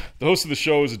 The host of the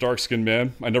show is a dark-skinned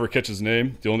man. I never catch his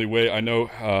name. The only way I know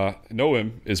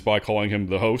him is by calling him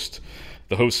the host.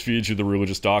 The host feeds you the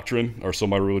religious doctrine, or so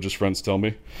my religious friends tell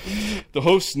me. The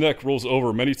host's neck rolls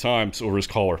over many times over his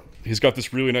collar. He's got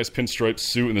this really nice pinstripe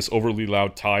suit and this overly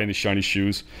loud tie and these shiny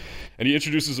shoes. And he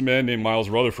introduces a man named Miles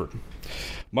Rutherford.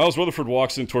 Miles Rutherford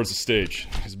walks in towards the stage.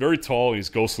 He's very tall and he's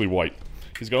ghostly white.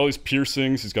 He's got all these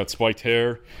piercings, he's got spiked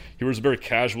hair, he wears a very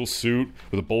casual suit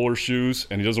with bowler shoes,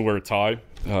 and he doesn't wear a tie,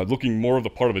 looking more of the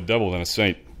part of a devil than a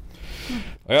saint.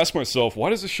 I ask myself,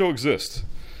 why does this show exist?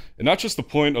 And not just the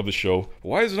point of the show,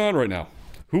 why is it on right now?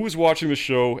 Who is watching the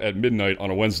show at midnight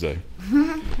on a Wednesday?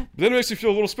 Then it makes me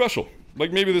feel a little special.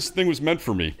 Like maybe this thing was meant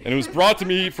for me, and it was brought to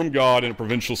me from God in a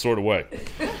provincial sort of way.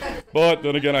 But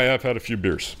then again, I have had a few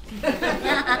beers.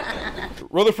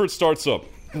 Rutherford starts up.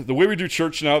 The way we do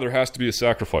church now, there has to be a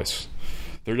sacrifice.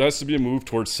 There has to be a move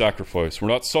towards sacrifice. We're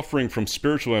not suffering from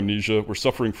spiritual amnesia, we're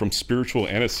suffering from spiritual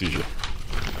anesthesia.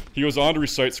 He goes on to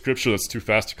recite scripture that's too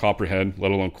fast to comprehend,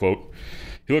 let alone quote.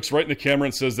 He looks right in the camera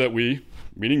and says that we,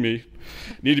 meaning me,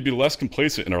 need to be less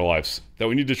complacent in our lives, that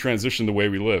we need to transition the way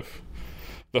we live.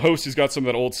 The host, he's got some of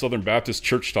that old Southern Baptist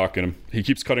church talk in him. He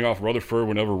keeps cutting off Rutherford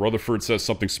whenever Rutherford says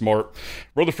something smart.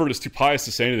 Rutherford is too pious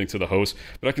to say anything to the host,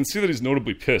 but I can see that he's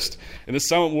notably pissed. And this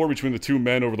silent war between the two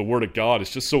men over the word of God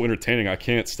is just so entertaining I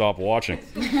can't stop watching.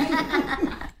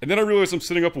 And then I realize I'm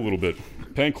sitting up a little bit,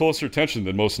 paying closer attention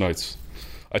than most nights.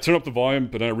 I turn up the volume,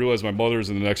 but then I realize my mother is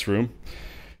in the next room.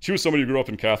 She was somebody who grew up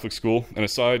in Catholic school and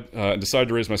decided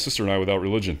to raise my sister and I without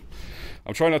religion.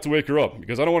 I'm trying not to wake her up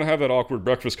because I don't want to have that awkward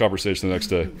breakfast conversation the next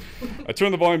day. I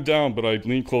turn the volume down, but I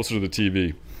lean closer to the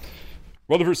TV.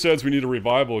 Rutherford says we need a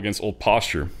revival against old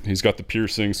posture. He's got the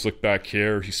piercing, slick back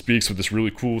hair. He speaks with this really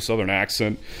cool Southern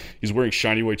accent. He's wearing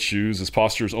shiny white shoes. His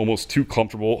posture is almost too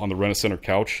comfortable on the Rent-A-Center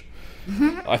couch.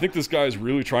 I think this guy is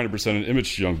really trying to present an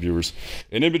image to young viewers,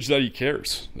 an image that he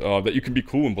cares, that you can be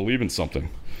cool and believe in something.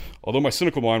 Although my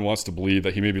cynical mind wants to believe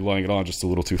that he may be laying it on just a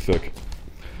little too thick.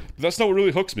 But that's not what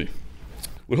really hooks me.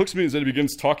 What hooks me is that he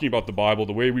begins talking about the Bible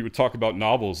the way we would talk about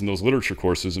novels in those literature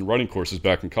courses and writing courses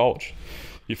back in college.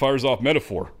 He fires off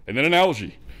metaphor and then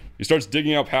analogy. He starts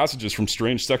digging out passages from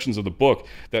strange sections of the book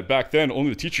that back then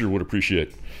only the teacher would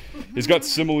appreciate. He's got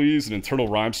similes and internal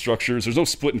rhyme structures. There's no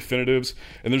split infinitives,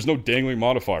 and there's no dangling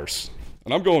modifiers.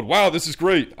 And I'm going, wow, this is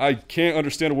great. I can't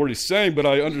understand a word he's saying, but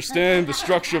I understand the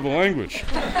structure of the language.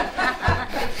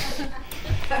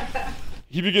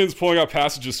 He begins pulling out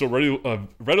passages so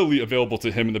readily available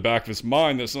to him in the back of his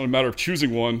mind that it's not a matter of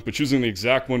choosing one, but choosing the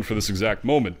exact one for this exact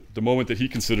moment, the moment that he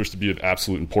considers to be of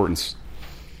absolute importance.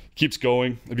 Keeps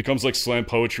going. It becomes like slam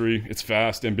poetry. It's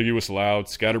fast, ambiguous, loud,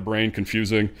 scatterbrained,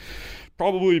 confusing.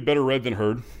 Probably better read than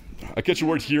heard. I catch a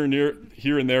word here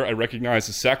and there I recognize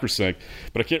as sacrosanct,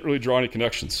 but I can't really draw any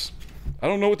connections. I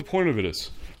don't know what the point of it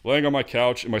is. Laying on my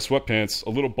couch in my sweatpants, a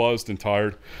little buzzed and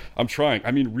tired. I'm trying,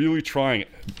 really trying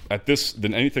at this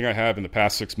than anything I have in the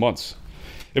past 6 months.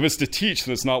 If it's to teach,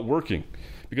 then it's not working,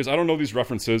 because I don't know these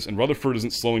references, and Rutherford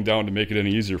isn't slowing down to make it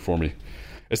any easier for me.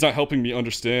 It's not helping me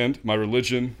understand my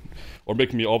religion or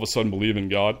making me all of a sudden believe in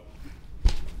God.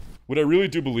 What I really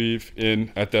do believe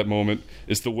in at that moment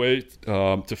is the way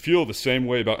to feel the same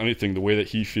way about anything, the way that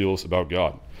he feels about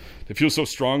God. To feel so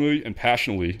strongly and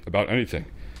passionately about anything.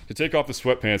 To take off the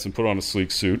sweatpants and put on a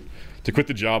sleek suit. To quit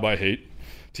the job I hate.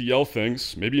 To yell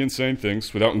things, maybe insane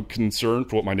things, without concern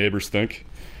for what my neighbors think.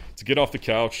 To get off the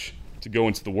couch, to go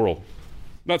into the world.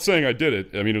 I'm not saying I did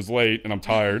it. It was late and I'm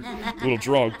tired, a little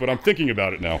drunk, but I'm thinking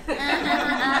about it now.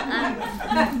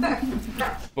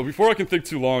 But before I can think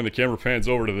too long, the camera pans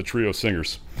over to the trio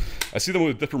singers. I see them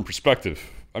with a different perspective.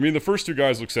 The first two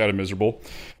guys look sad and miserable.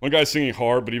 One guy's singing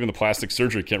hard, but even the plastic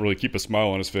surgery can't really keep a smile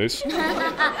on his face.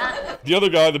 The other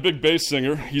guy, the big bass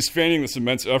singer, he's feigning this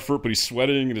immense effort, but he's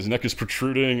sweating, and his neck is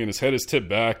protruding, and his head is tipped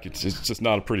back. It's just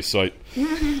not a pretty sight.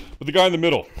 But the guy in the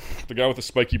middle, the guy with the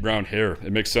spiky brown hair,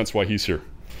 it makes sense why he's here.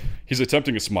 He's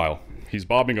attempting a smile. He's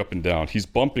bobbing up and down. He's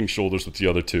bumping shoulders with the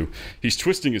other two. He's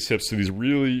twisting his hips to these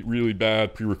really, really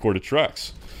bad pre-recorded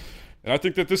tracks. And I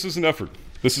think that this is an effort.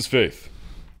 This is faith.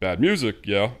 Bad music,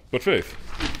 yeah, but faith.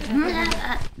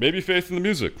 Maybe faith in the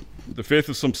music. The faith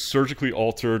of some surgically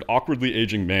altered, awkwardly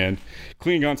aging man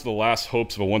clinging on to the last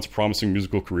hopes of a once promising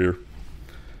musical career.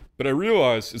 But I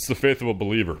realize it's the faith of a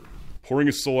believer, pouring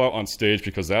his soul out on stage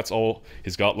because that's all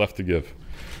he's got left to give.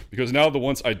 Because now the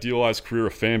once idealized career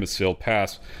of fame has sailed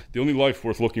past, the only life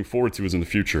worth looking forward to is in the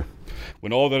future.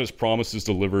 When all that is promised is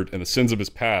delivered and the sins of his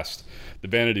past, the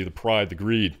vanity, the pride, the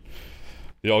greed,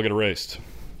 they all get erased.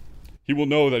 He will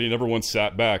know that he never once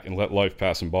sat back and let life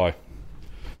pass him by.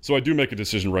 So I do make a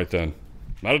decision right then.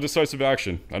 Not a decisive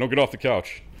action. I don't get off the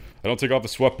couch. I don't take off the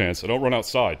sweatpants. I don't run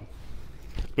outside.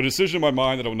 But a decision in my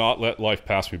mind that I will not let life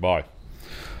pass me by.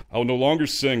 I will no longer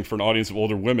sing for an audience of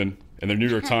older women and their New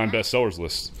York Times bestsellers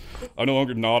lists. I no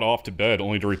longer nod off to bed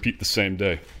only to repeat the same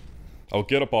day. I will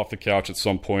get up off the couch at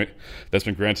some point that's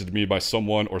been granted to me by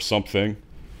someone or something.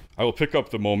 I will pick up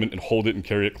the moment and hold it and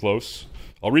carry it close.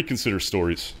 I'll reconsider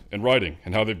stories and writing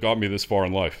and how they've got me this far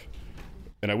in life.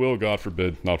 And I will, God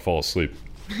forbid, not fall asleep.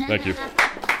 Thank you.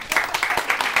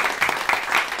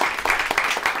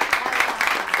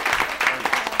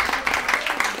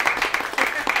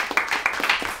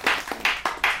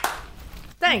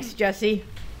 Thanks, Jesse.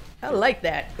 I like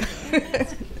that.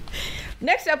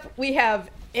 Next up, we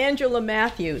have Angela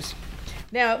Matthews.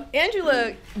 Now,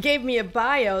 Angela gave me a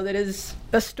bio that is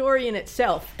a story in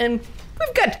itself, and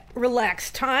we've got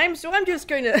relaxed time, so I'm just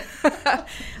going to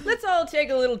let's all take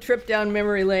a little trip down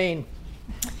memory lane.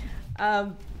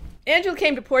 Angela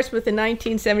came to Portsmouth in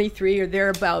 1973 or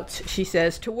thereabouts, she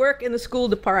says, to work in the school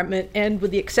department, and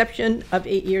with the exception of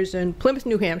 8 years in Plymouth,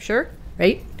 New Hampshire,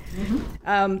 right?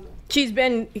 Mm-hmm. She's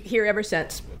been here ever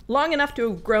since, long enough to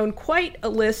have grown quite a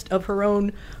list of her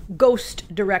own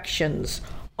ghost directions,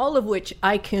 all of which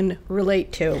I can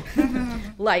relate to.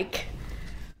 Like,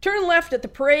 turn left at the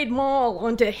Parade Mall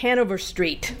onto Hanover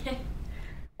Street.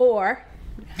 Or,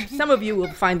 some of you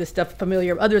will find this stuff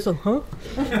familiar, others will, huh?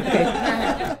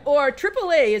 Okay. Or,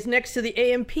 AAA is next to the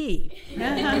A&P.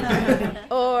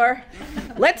 Or,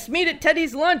 let's meet at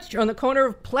Teddy's Lunch on the corner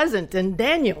of Pleasant and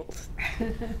Daniels.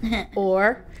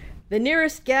 Or, the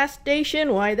nearest gas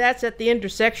station, why, that's at the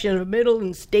intersection of Middle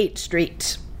and State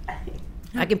Streets.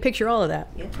 I can picture all of that.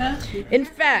 In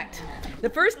fact, the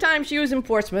first time she was in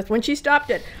Portsmouth, when she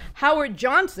stopped at Howard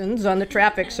Johnson's on the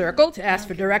traffic circle to ask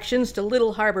for directions to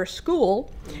Little Harbor School,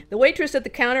 the waitress at the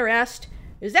counter asked,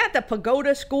 "Is that the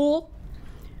Pagoda School?"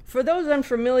 For those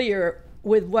unfamiliar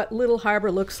with what Little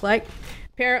Harbor looks like,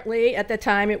 apparently at the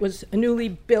time it was a newly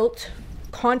built,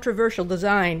 controversial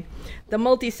design. The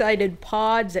multi-sided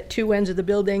pods at two ends of the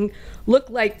building look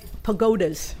like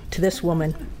pagodas to this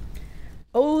woman.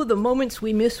 Oh, the moments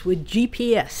we miss with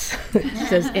GPS,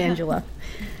 says Angela.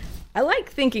 I like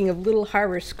thinking of Little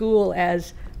Harbor School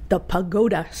as the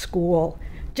Pagoda School,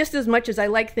 just as much as I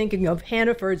like thinking of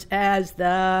Hannaford's as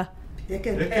the Pick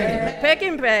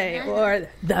and Pay, or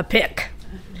the Pick.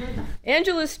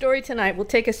 Angela's story tonight will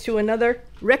take us to another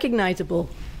recognizable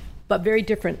but very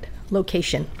different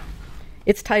location.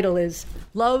 Its title is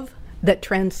Love That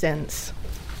Transcends.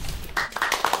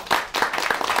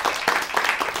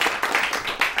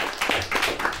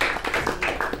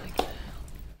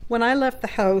 When I left the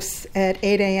house at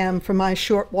 8 a.m. for my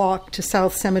short walk to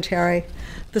South Cemetery,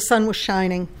 the sun was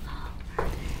shining.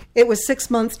 It was 6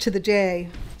 months to the day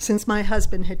since my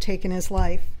husband had taken his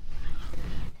life,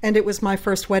 and it was my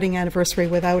first wedding anniversary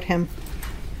without him.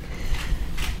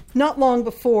 Not long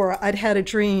before, I'd had a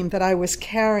dream that I was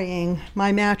carrying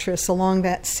my mattress along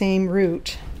that same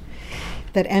route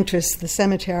that enters the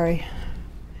cemetery.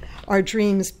 Our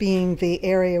dreams being the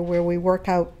area where we work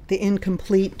out the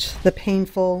incomplete, the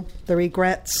painful, the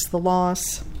regrets, the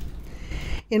loss.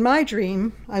 In my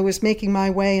dream, I was making my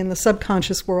way in the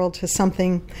subconscious world to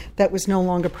something that was no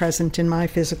longer present in my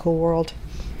physical world.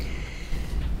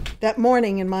 That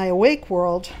morning in my awake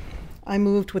world, I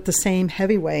moved with the same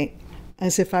heavy weight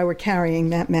as if I were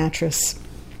carrying that mattress.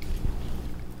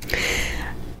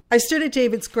 I stood at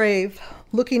David's grave,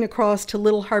 looking across to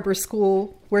Little Harbor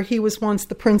School, where he was once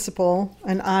the principal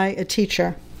and I a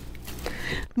teacher.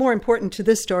 More important to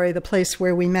this story, the place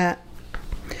where we met.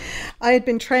 I had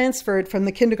been transferred from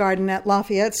the kindergarten at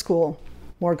Lafayette School,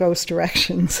 more ghost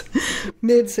directions,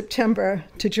 mid-September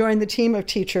to join the team of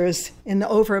teachers in the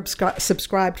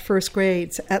oversubscribed first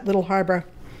grades at Little Harbor.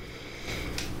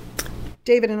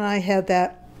 David and I had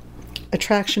that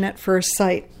attraction at first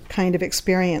sight kind of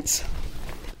experience,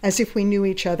 as if we knew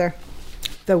each other,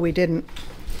 though we didn't.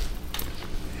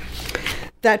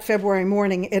 That February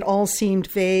morning, it all seemed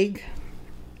vague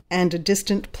and a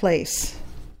distant place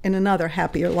in another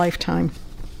happier lifetime.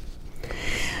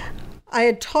 I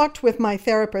had talked with my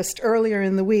therapist earlier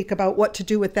in the week about what to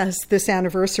do with this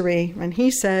anniversary, and he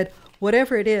said,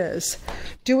 whatever it is,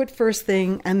 do it first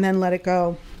thing and then let it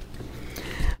go.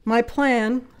 My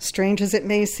plan, strange as it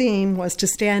may seem, was to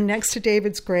stand next to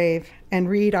David's grave and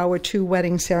read our 2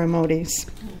 wedding ceremonies.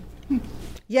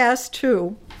 Yes,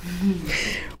 2.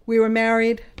 We were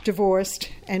married, divorced,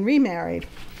 and remarried.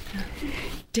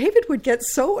 David would get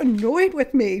so annoyed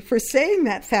with me for saying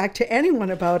that fact to anyone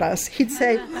about us. He'd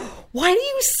say, "Why do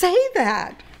you say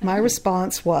that?" My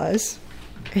response was,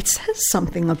 "It says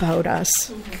something about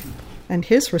us." And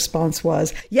his response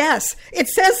was, "Yes, it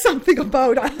says something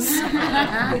about us."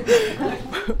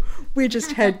 We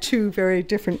just had two very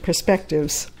different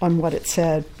perspectives on what it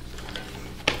said.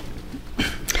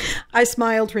 I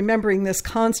smiled, remembering this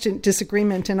constant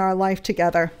disagreement in our life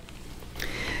together.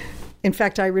 In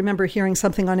fact, I remember hearing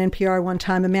something on NPR one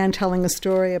time, a man telling a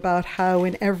story about how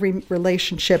in every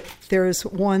relationship there is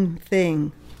one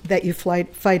thing that you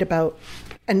fight about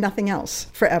and nothing else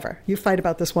forever. You fight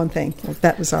about this one thing. Well,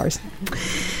 that was ours.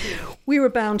 We were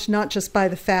bound not just by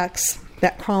the facts,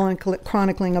 that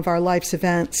chronicling of our life's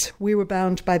events. We were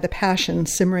bound by the passion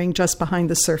simmering just behind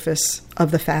the surface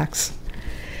of the facts.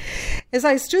 As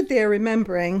I stood there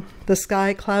remembering, the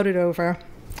sky clouded over,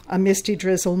 a misty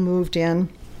drizzle moved in,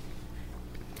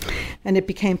 and it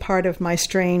became part of my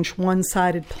strange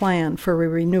one-sided plan for a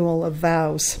renewal of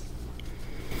vows.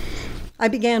 I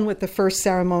began with the first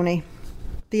ceremony,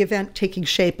 the event taking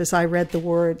shape as I read the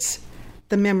words,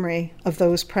 the memory of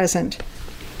those present.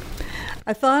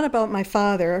 I thought about my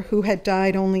father, who had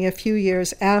died only a few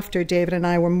years after David and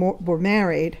I were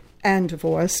married and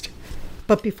divorced,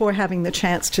 but before having the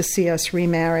chance to see us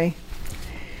remarry.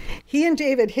 He and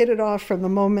David hit it off from the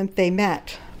moment they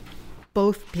met,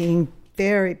 both being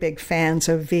very big fans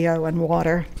of VO and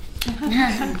water.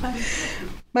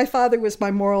 My father was my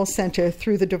moral center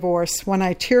through the divorce when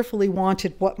I tearfully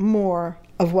wanted more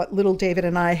of what little David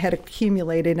and I had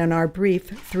accumulated in our brief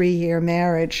 3-year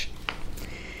marriage.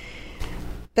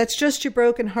 "That's just your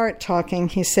broken heart talking,"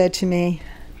 he said to me.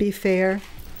 "Be fair,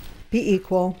 be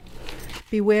equal.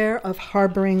 Beware of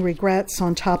harboring regrets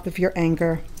on top of your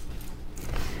anger."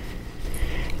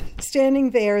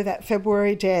 Standing there that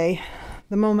February day,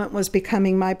 the moment was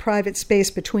becoming my private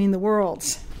space between the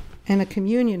worlds and a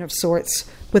communion of sorts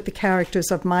with the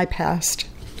characters of my past.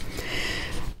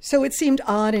 So it seemed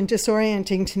odd and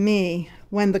disorienting to me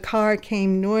when the car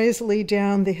came noisily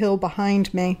down the hill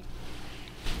behind me.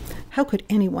 How could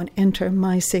anyone enter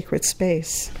my sacred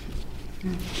space?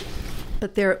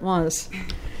 But there it was.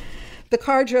 The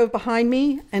car drove behind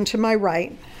me and to my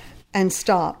right and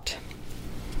stopped.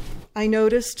 I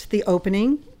noticed the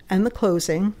opening and the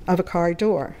closing of a car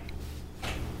door.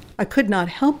 I could not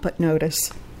help but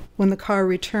notice when the car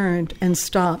returned and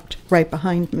stopped right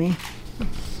behind me.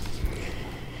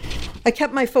 I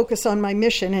kept my focus on my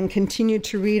mission and continued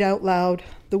to read out loud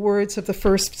the words of the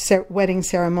first wedding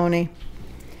ceremony.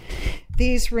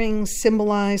 "These rings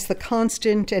symbolize the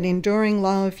constant and enduring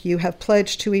love you have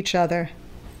pledged to each other.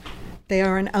 They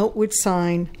are an outward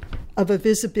sign of a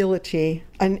visibility,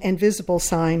 an invisible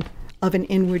sign of an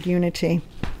inward unity."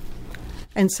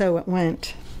 And so it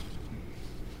went.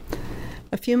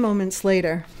 A few moments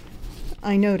later,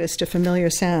 I noticed a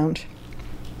familiar sound.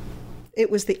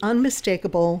 It was the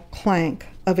unmistakable clank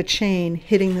of a chain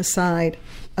hitting the side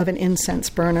of an incense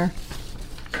burner.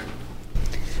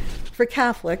 For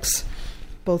Catholics,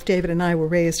 both David and I were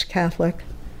raised Catholic,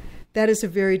 that is a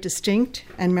very distinct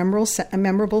and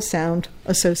memorable sound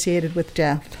associated with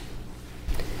death.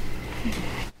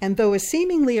 And though a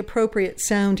seemingly appropriate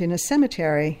sound in a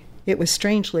cemetery, it was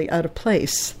strangely out of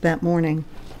place that morning.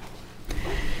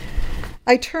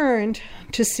 I turned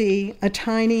to see a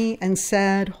tiny and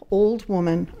sad old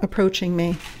woman approaching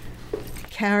me,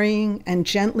 carrying and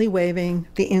gently waving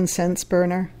the incense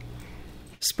burner,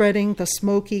 spreading the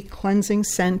smoky, cleansing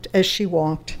scent as she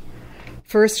walked,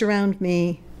 first around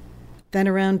me, then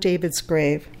around David's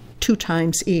grave, 2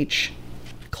 times each.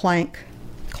 Clank,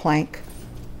 clank,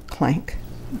 clank.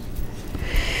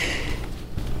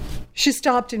 She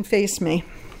stopped and faced me.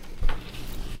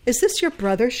 "Is this your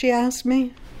brother?" she asked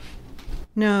me.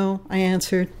 "No," I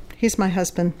answered. "He's my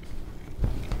husband."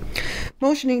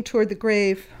 Motioning toward the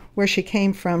grave where she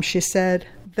came from, she said,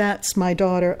 "That's my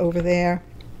daughter over there."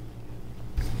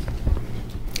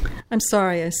 "I'm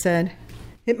sorry," I said.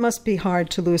 "It must be hard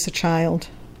to lose a child."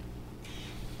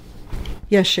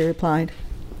 "Yes," she replied.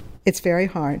 "It's very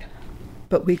hard,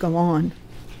 but we go on.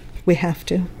 We have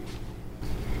to."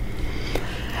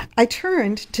 I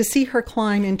turned to see her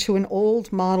climb into an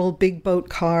old model big boat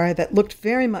car that looked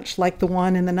very much like the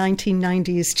one in the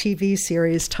 1990s TV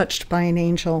series Touched by an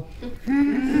Angel.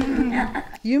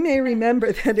 You may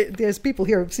remember that there's people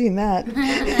here who've seen that.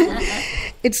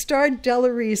 It starred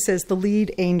Della Reese as the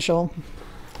lead angel.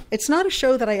 It's not a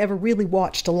show that I ever really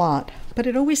watched a lot, but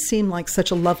it always seemed like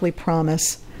such a lovely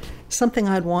promise, something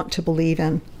I'd want to believe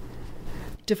in.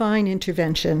 Divine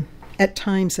intervention at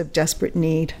times of desperate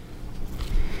need.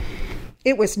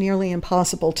 It was nearly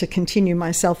impossible to continue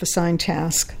my self-assigned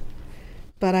task,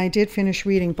 but I did finish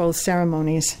reading both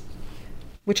ceremonies,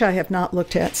 which I have not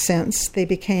looked at since. They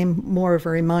became more of a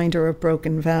reminder of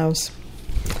broken vows.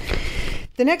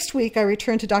 The next week, I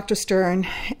returned to Dr. Stern,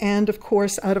 and of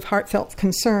course, out of heartfelt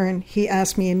concern, he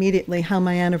asked me immediately how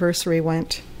my anniversary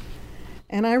went.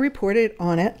 And I reported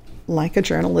on it like a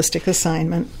journalistic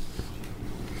assignment.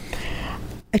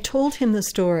 I told him the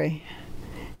story,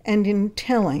 and in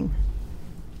telling,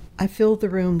 I filled the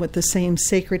room with the same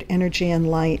sacred energy and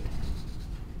light.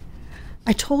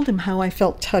 I told him how I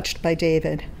felt touched by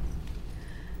David,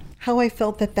 how I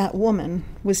felt that that woman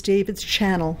was David's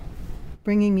channel,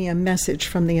 bringing me a message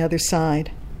from the other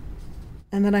side,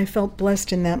 and that I felt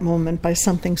blessed in that moment by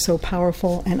something so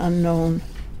powerful and unknown.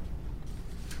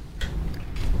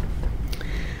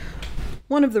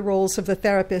 One of the roles of the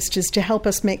therapist is to help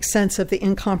us make sense of the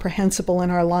incomprehensible in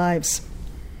our lives.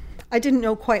 I didn't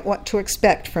know quite what to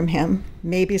expect from him,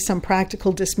 maybe some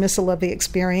practical dismissal of the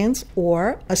experience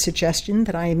or a suggestion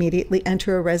that I immediately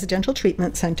enter a residential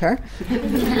treatment center.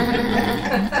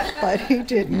 But he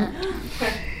didn't.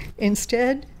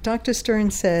 Instead, Dr.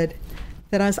 Stern said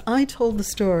that as I told the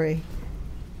story,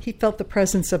 he felt the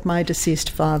presence of my deceased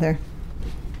father.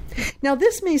 Now,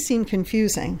 this may seem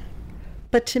confusing,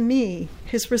 but to me,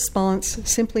 his response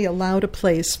simply allowed a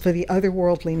place for the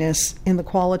otherworldliness in the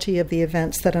quality of the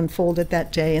events that unfolded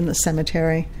that day in the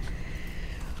cemetery.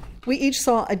 We each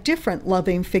saw a different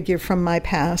loving figure from my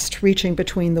past reaching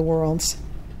between the worlds.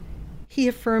 He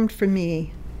affirmed for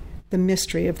me the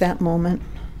mystery of that moment,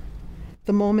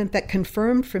 the moment that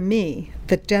confirmed for me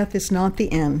that death is not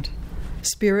the end.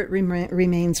 Spirit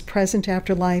remains present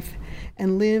after life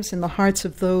and lives in the hearts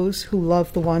of those who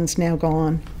love the ones now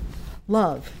gone.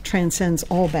 Love transcends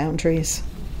all boundaries.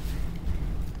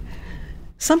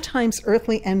 Sometimes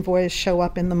earthly envoys show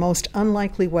up in the most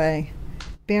unlikely way,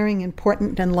 bearing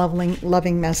important and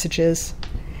loving messages.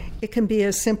 It can be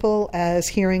as simple as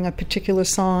hearing a particular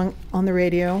song on the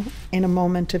radio in a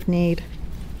moment of need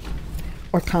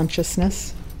or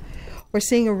consciousness, or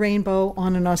seeing a rainbow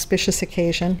on an auspicious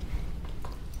occasion,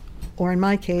 or in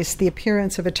my case, the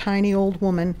appearance of a tiny old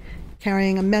woman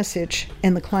carrying a message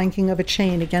and the clanking of a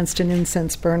chain against an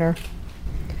incense burner.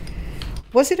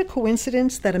 Was it a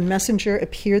coincidence that a messenger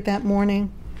appeared that morning,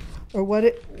 or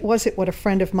was it what a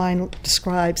friend of mine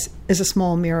describes as a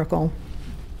small miracle?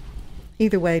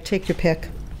 Either way, take your pick.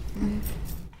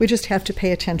 We just have to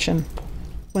pay attention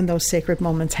when those sacred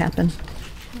moments happen.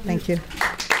 Thank you.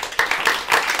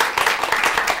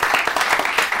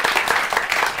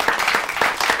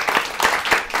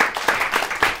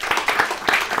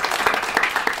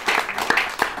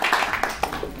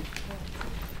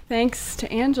 Thanks to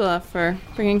Angela for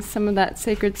bringing some of that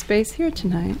sacred space here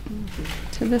tonight,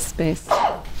 to this space.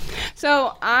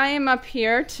 So I am up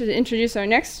here to introduce our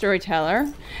next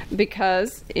storyteller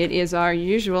because it is our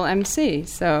usual MC.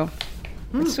 So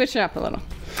let's switch it up a little.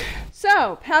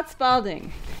 So Pat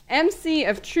Spalding, MC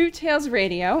of True Tales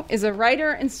Radio, is a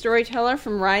writer and storyteller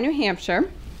from Rye, New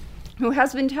Hampshire, who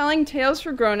has been telling tales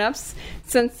for grown-ups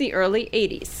since the early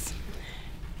 80s.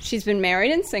 She's been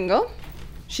married and single.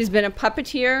 She's been a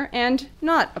puppeteer and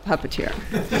not a puppeteer.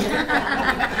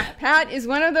 Pat is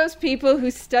one of those people who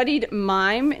studied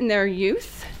mime in their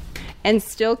youth and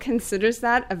still considers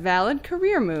that a valid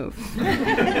career move.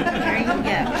 There you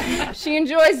go. She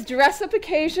enjoys dress-up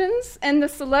occasions and the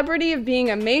celebrity of being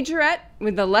a majorette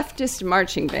with the leftist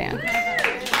marching band.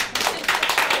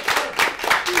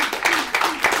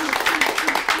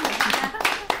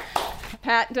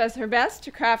 Pat does her best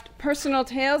to craft personal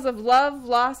tales of love,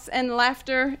 loss, and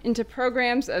laughter into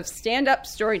programs of stand-up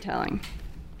storytelling.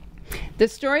 The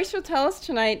story she'll tell us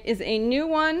tonight is a new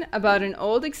one about an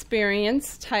old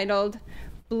experience titled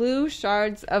Blue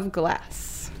Shards of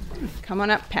Glass. Come on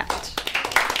up, Pat.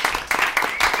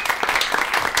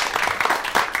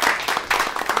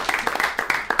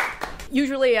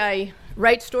 Usually I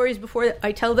write stories before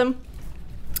I tell them.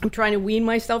 I'm trying to wean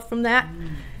myself from that,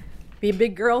 be a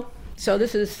big girl. So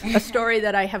this is a story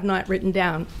that I have not written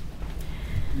down.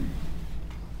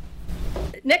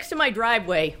 Next to my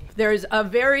driveway, there's a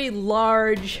very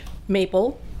large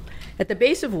maple, at the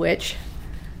base of which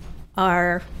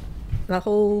are a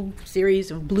whole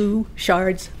series of blue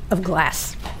shards of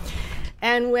glass.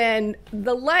 And when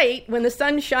the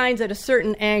sun shines at a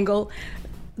certain angle,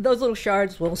 those little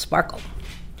shards will sparkle.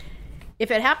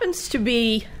 If it happens to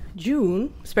be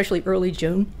June, especially early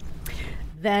June,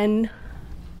 then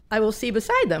I will see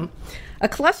beside them a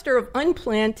cluster of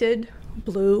unplanted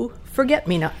blue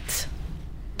forget-me-nots.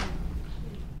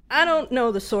 I don't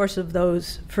know the source of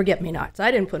those forget-me-nots.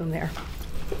 I didn't put them there.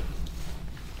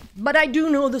 But I do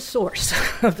know the source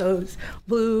of those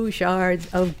blue shards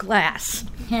of glass.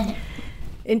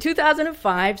 In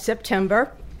 2005,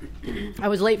 September, I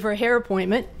was late for a hair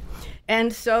appointment,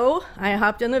 and so I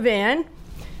hopped in the van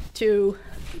to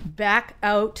back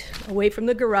out away from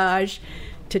the garage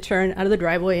to turn out of the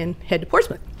driveway and head to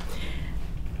Portsmouth.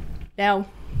 Now,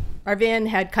 our van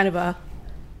had kind of a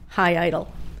high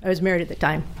idle. I was married at the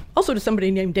time. Also to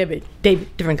somebody named David,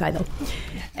 different guy though.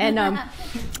 And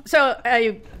so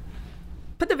I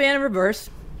put the van in reverse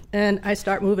and I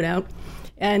start moving out.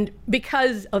 And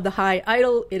because of the high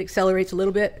idle, it accelerates a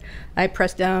little bit. I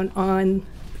press down on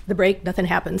the brake, nothing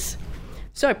happens.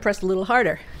 So I pressed a little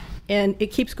harder and it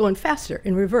keeps going faster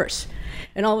in reverse.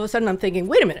 And all of a sudden I'm thinking,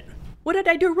 wait a minute, what did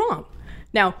I do wrong?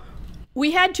 Now,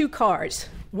 we had two cars.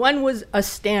 One was a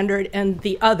standard and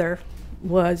the other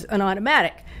was an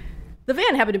automatic. The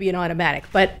van happened to be an automatic,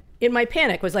 but in my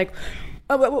panic was like,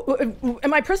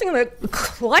 am I pressing the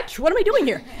clutch? What am I doing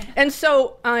here? And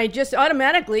so I just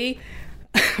automatically,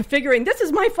 figuring this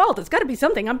is my fault, it's got to be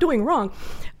something I'm doing wrong,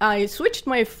 I switched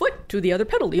my foot to the other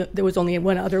pedal. There was only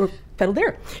one other pedal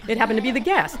there. It happened to be the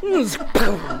gas.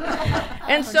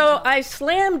 And so I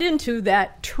slammed into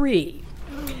that tree.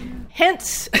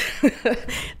 Hence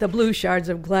the blue shards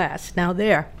of glass. Now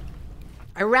there.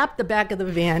 I wrapped the back of the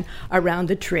van around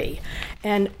the tree.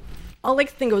 And all I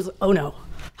could think was, oh no,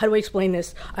 how do I explain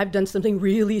this? I've done something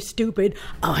really stupid.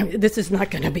 Oh, this is not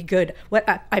going to be good. What?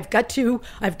 I've got to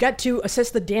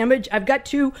assess the damage. I've got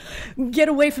to get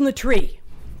away from the tree.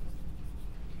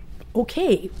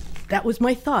 Okay, that was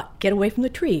my thought, get away from the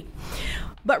tree.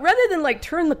 But rather than like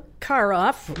turn the car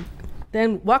off,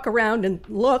 then walk around and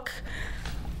look,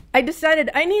 I decided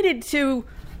I needed to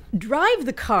drive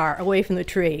the car away from the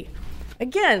tree.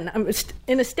 Again, I'm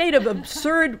in a state of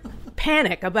absurd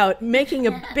panic about making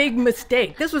a big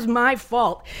mistake. This was my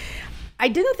fault. I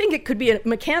didn't think it could be a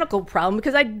mechanical problem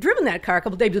because I'd driven that car a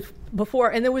couple days before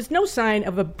and there was no sign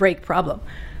of a brake problem.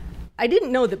 I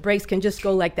didn't know that brakes can just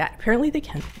go like that. Apparently they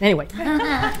can. Anyway,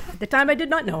 at the time I did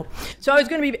not know. So I was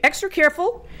going to be extra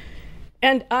careful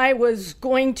and I was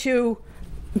going to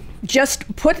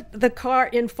just put the car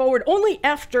in forward only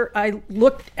after I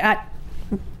looked at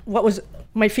what was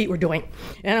my feet were doing.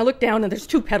 And I looked down and there's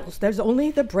two pedals. There's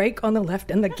only the brake on the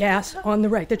left and the gas on the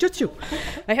right. There's just two.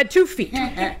 I had 2 feet.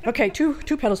 Okay, two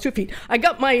pedals, 2 feet. I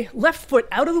got my left foot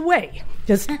out of the way.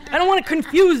 Just, I don't want to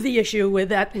confuse the issue with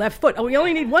that left foot. Oh, we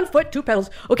only need 1 foot, 2 pedals.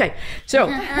 Okay, so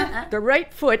the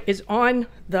right foot is on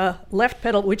the left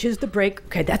pedal, which is the brake.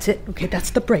 Okay, that's it. Okay,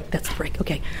 that's the brake. That's the brake.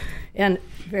 Okay. And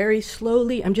very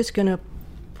slowly, I'm just going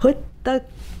to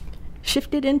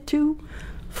shift it into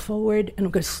forward, and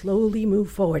I'm going to slowly move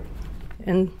forward.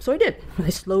 And so I did. I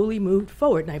slowly moved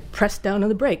forward, and I pressed down on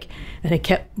the brake, and I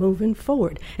kept moving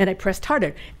forward, and I pressed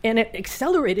harder, and it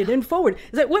accelerated in forward.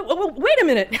 It's like, wait a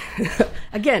minute.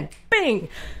 Again, bang,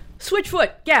 switch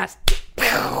foot, gas.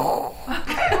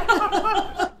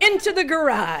 Into the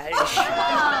garage.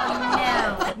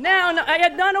 Oh, no. Now, I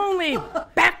had not only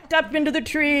backed up into the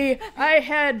tree, I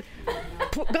had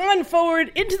gone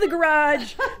forward into the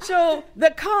garage. So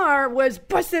the car was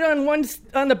busted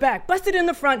on the back, busted in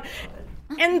the front,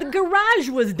 and the garage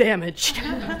was damaged.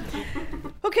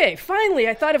 Okay, finally,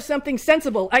 I thought of something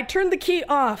sensible. I turned the key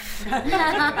off.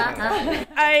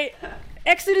 I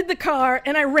exited the car,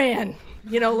 and I ran.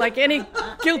 You know, like any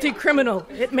guilty criminal.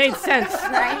 It made sense.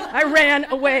 I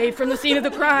ran away from the scene of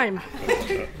the crime.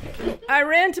 I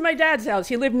ran to my dad's house.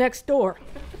 He lived next door.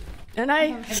 And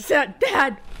I said,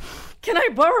 Dad, can I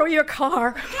borrow your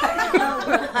car?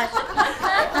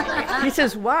 He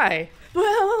says, why?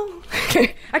 Well,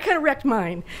 I kind of wrecked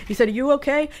mine. He said, are you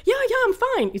okay? Yeah, I'm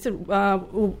fine. He said,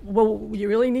 well, you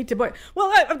really need to buy.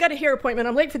 Well, I've got a hair appointment.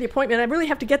 I'm late for the appointment. I really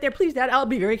have to get there. Please, Dad, I'll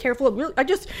be very careful.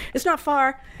 It's not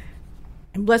far.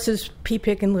 And bless his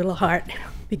pea-picking little heart,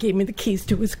 he gave me the keys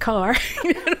to his car.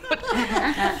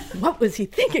 What was he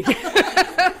thinking?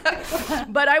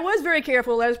 But I was very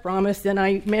careful, as promised, and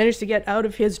I managed to get out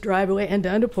of his driveway and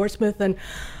down to Portsmouth and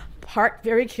parked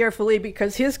very carefully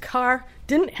because his car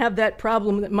didn't have that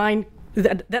problem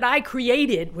that I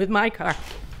created with my car.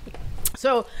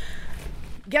 So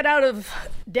get out of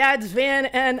Dad's van,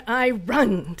 and I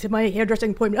run to my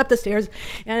hairdressing appointment up the stairs,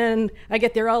 and I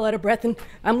get there all out of breath, and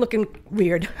I'm looking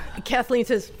weird. Kathleen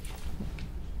says,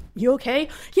 you okay?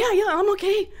 Yeah, I'm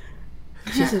okay.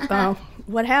 She says,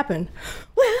 what happened?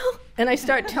 Well, and I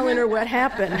start telling her what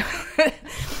happened.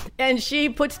 And she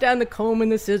puts down the comb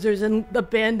and the scissors and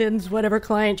abandons whatever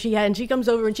client she had, and she comes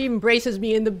over and she embraces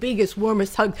me in the biggest,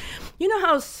 warmest hug. You know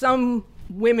how some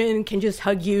women can just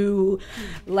hug you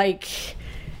like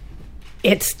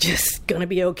it's just going to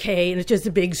be okay, and it's just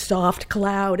a big soft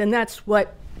cloud, and that's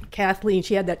what Kathleen.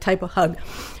 She had that type of hug.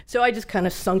 So I just kind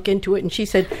of sunk into it, and she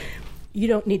said, you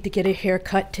don't need to get a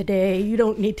haircut today. You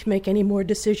don't need to make any more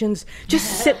decisions.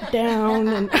 Just sit down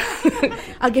and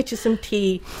I'll get you some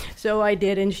tea. So I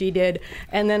did, and she did.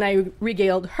 And then I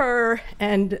regaled her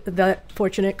and the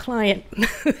fortunate client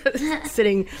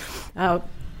sitting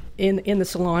in the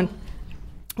salon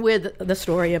with the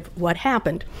story of what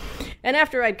happened. And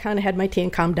after I'd kind of had my tea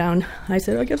and calmed down, I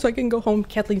said, I guess I can go home.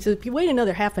 Kathleen said, if you wait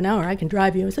another half an hour, I can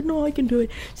drive you. I said, no, I can do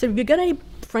it. She said, have you got any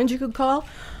friends you could call?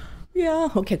 Yeah,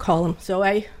 okay, call them. So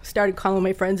I started calling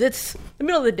my friends. It's the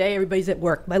middle of the day, everybody's at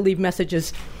work. I leave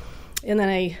messages. And then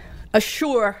I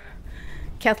assure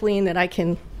Kathleen that I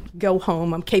can go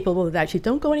home. I'm capable of that. She said,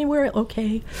 don't go anywhere.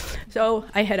 Okay. So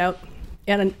I head out,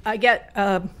 and I get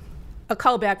a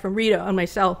call back from Rita on my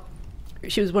cell.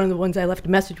 She was one of the ones I left a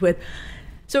message with.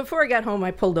 So before I got home,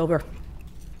 I pulled over,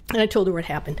 and I told her what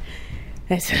happened.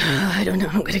 And I said, I don't know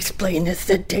how I'm going to explain this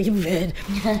to David.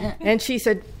 And she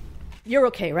said, you're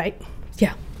okay, right?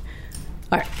 Yeah.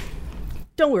 All right.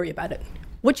 Don't worry about it.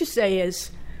 What you say is,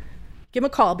 give him a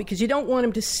call, because you don't want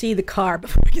him to see the car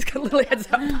before he's got a little heads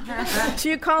up. So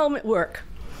you call him at work,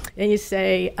 and you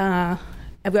say,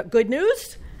 I've got good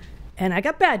news, and I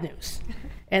got bad news.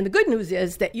 And the good news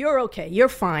is that you're okay, you're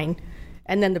fine.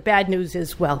 And then the bad news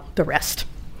is, well, the rest.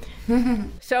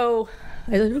 So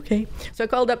I said, okay. So I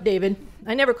called up David.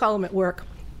 I never call him at work.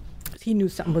 He knew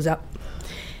something was up.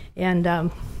 And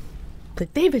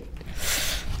but David,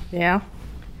 yeah,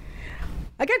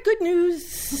 I got good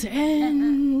news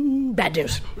and bad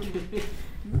news.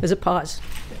 There's a pause.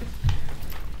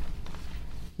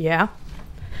 Yeah.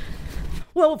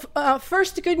 Well,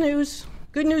 first the good news.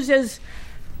 Good news is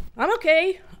I'm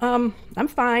okay. I'm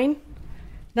fine.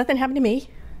 Nothing happened to me.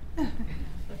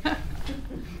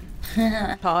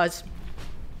 Pause.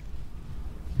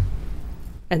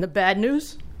 And the bad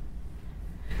news?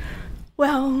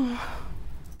 Well,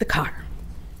 the car.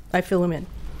 I fill him in.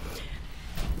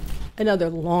 Another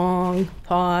long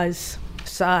pause,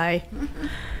 sigh.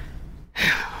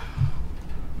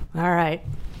 All right.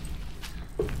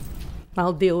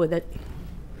 I'll deal with it.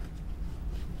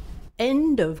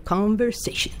 End of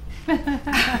conversation.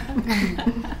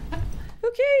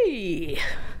 Okay.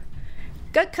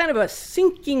 Got kind of a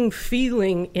sinking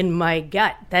feeling in my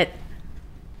gut that,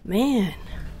 man,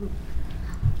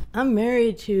 I'm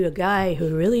married to a guy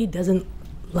who really doesn't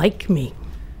like me.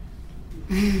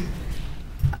 The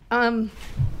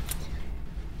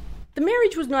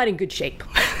marriage was not in good shape.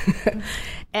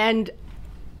 And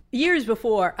years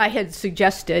before, I had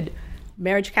suggested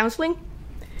marriage counseling.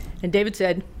 And David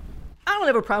said, I don't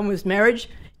have a problem with marriage.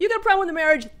 You got a problem with the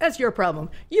marriage? That's your problem.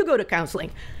 You go to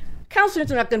counseling.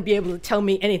 Counselors are not going to be able to tell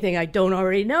me anything I don't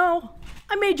already know.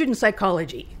 I majored in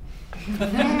psychology.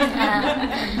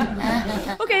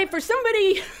 Okay, for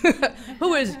somebody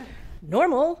who is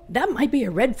normal, that might be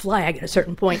a red flag at a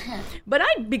certain point. But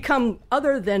I'd become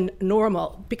other than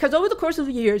normal because over the course of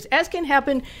the years, as can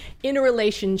happen in a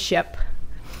relationship,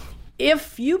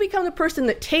 if you become the person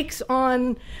that takes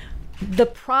on the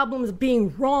problems of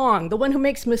being wrong, the one who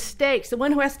makes mistakes, the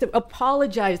one who has to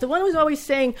apologize, the one who's always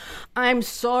saying, I'm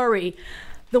sorry,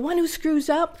 the one who screws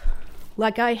up,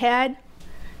 like I had,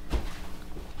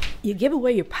 you give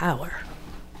away your power.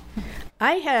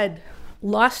 I had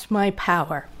lost my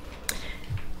power.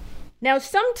 Now,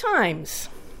 sometimes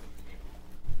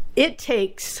it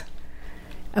takes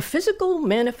a physical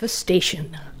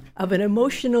manifestation of an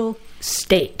emotional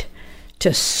state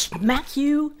to smack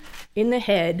you in the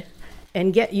head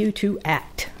and get you to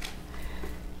act.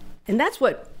 And that's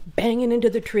what banging into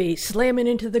the tree, slamming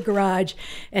into the garage,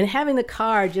 and having the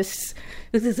car just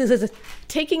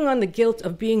taking on the guilt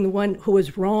of being the one who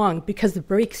was wrong because the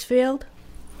brakes failed.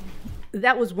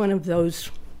 That was one of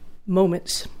those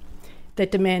moments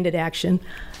that demanded action.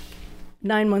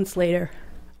 9 months later,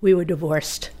 we were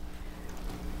divorced.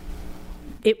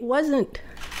 It wasn't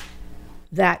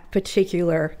that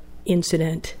particular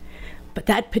incident, but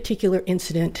that particular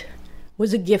incident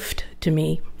was a gift to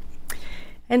me.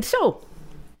 And so,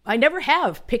 I never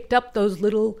have picked up those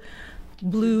little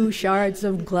blue shards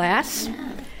of glass.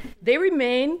 They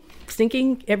remain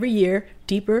sinking every year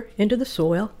deeper into the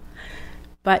soil.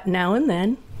 But now and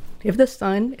then, if the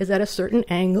sun is at a certain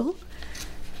angle,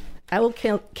 I will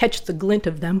catch the glint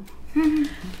of them. And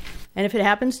if it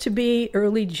happens to be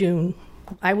early June,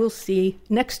 I will see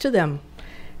next to them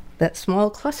that small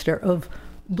cluster of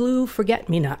blue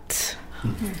forget-me-nots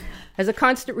as a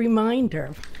constant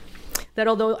reminder that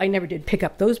although I never did pick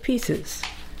up those pieces,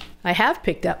 I have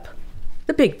picked up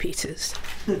the big pieces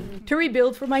to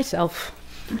rebuild for myself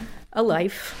a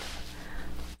life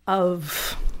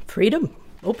of freedom,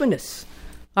 openness,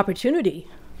 opportunity,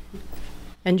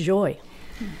 and joy.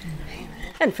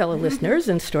 And fellow listeners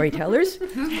and storytellers,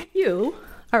 you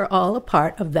are all a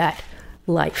part of that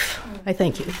life. I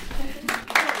thank you.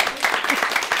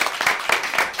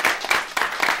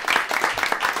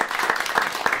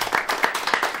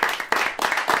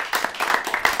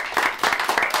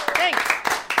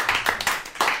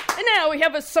 We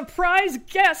have a surprise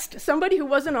guest, somebody who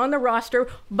wasn't on the roster,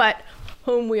 but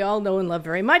whom we all know and love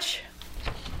very much.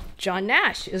 John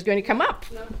Nash is going to come up.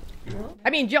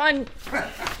 I mean, John,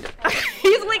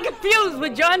 easily confused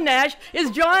with John Nash,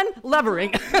 is John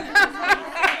Levering. Sorry.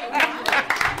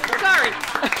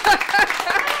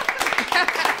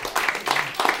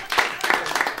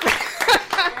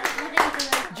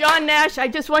 John Nash, I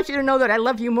just want you to know that I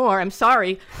love you more. I'm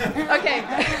sorry. Okay.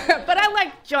 But I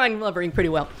like John Levering pretty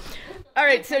well. All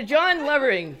right, so John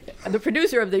Levering, the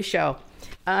producer of this show,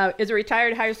 is a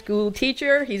retired high school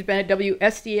teacher. He's been at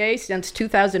WSDA since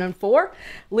 2004,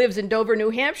 lives in Dover, New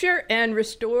Hampshire, and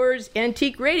restores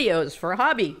antique radios for a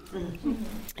hobby.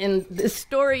 And this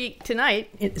story tonight,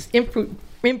 it's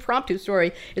impromptu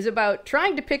story, is about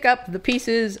trying to pick up the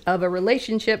pieces of a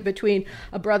relationship between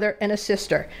a brother and a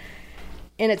sister.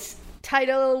 And it's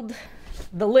titled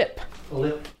The Lip. The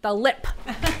Lip. The Lip.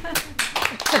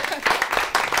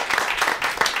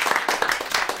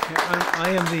 I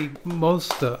am the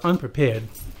most unprepared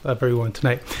of everyone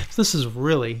tonight. So this is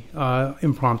really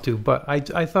impromptu, but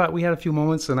I thought we had a few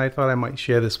moments, and I thought I might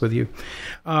share this with you.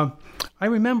 I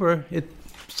remember it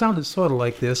sounded sort of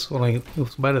like this, only it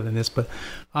was better than this, but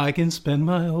I can spend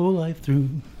my whole life through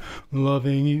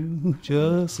loving you,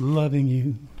 just loving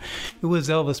you. It was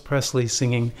Elvis Presley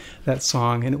singing that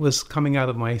song, and it was coming out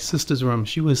of my sister's room.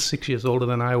 She was 6 years older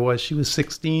than I was. She was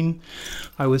 16.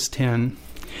 I was 10.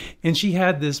 And she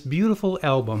had this beautiful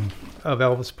album of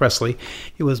Elvis Presley.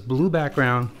 It was blue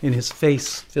background, and his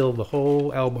face filled the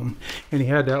whole album. And he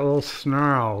had that little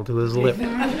snarl to his lip.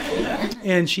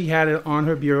 And she had it on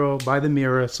her bureau by the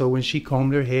mirror, so when she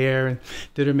combed her hair and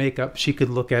did her makeup, she could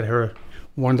look at her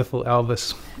wonderful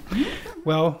Elvis.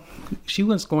 Well, she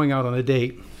was going out on a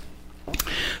date.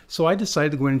 So I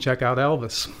decided to go in and check out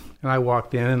Elvis. And I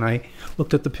walked in, and I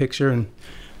looked at the picture, and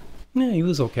yeah, he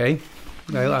was okay.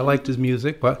 I liked his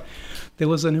music, but there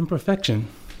was an imperfection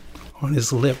on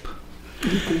his lip.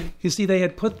 You see, they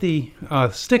had put the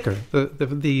sticker,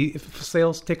 the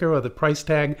sales sticker or the price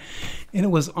tag, and it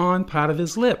was on part of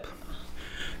his lip.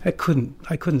 I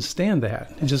couldn't stand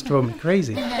that. It just drove me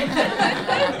crazy.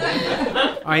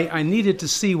 I needed to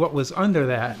see what was under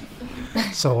that,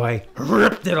 so I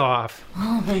ripped it off.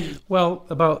 Well,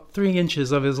 about 3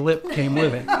 inches of his lip came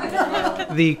with it.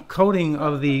 The coating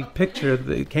of the picture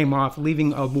came off,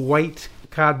 leaving a white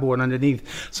cardboard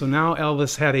underneath. So now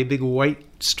Elvis had a big white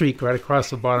streak right across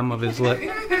the bottom of his lip.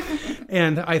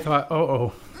 And I thought,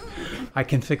 I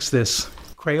can fix this.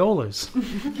 Crayolas.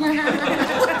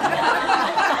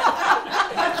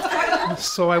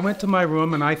 So I went to my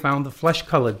room and I found the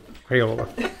flesh-colored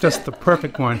Crayola, just the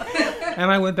perfect one. And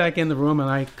I went back in the room and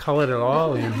I colored it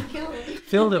all in,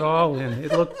 filled it all in.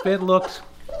 It looked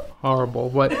horrible,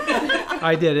 but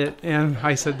I did it, and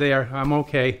I said, there, I'm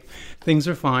okay. Things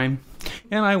are fine.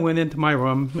 And I went into my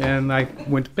room, and I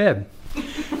went to bed.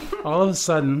 All of a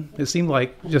sudden, it seemed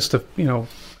like just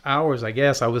hours, I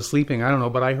guess. I was sleeping, I don't know,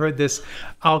 but I heard this,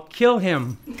 I'll kill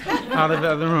him, out of the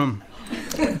other room.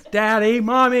 Daddy,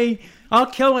 Mommy, I'll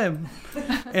kill him.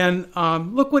 And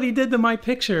look what he did to my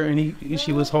picture. And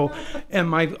she was whole.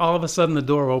 And all of a sudden the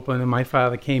door opened and my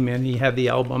father came in. He had the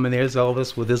album and there's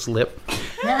Elvis with his lip.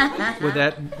 With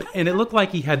that, and it looked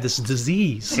like he had this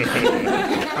disease.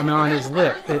 On his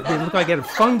lip. It looked like he had a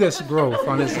fungus growth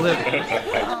on his lip.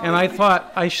 And I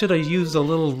thought I should have used a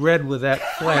little red with that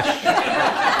flesh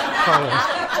color.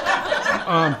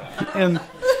 And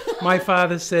my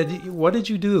father said, what did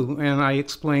you do? And I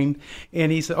explained,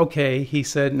 and he said, okay, he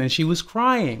said, and she was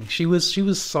crying. She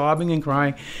was sobbing and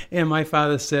crying. And my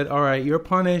father said, all right, you're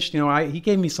punished. He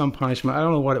gave me some punishment. I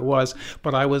don't know what it was,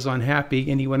 but I was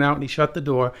unhappy. And he went out and he shut the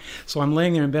door. So I'm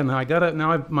laying there in bed,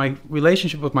 and my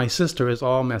relationship with my sister is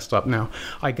all messed up now.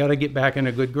 I got to get back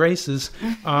into good graces.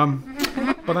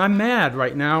 But I'm mad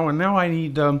right now, and now I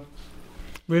need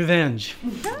revenge.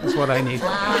 That's what I need.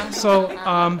 Wow. So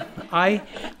I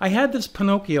had this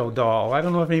Pinocchio doll. I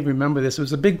don't know if any of you remember this. It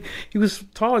was he was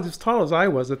as tall as I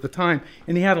was at the time,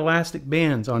 and he had elastic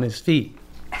bands on his feet.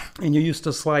 And you used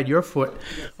to slide your foot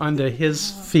under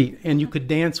his feet, and you could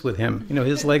dance with him.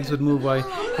 His legs would move like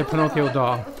a Pinocchio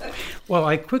doll. Well,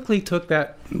 I quickly took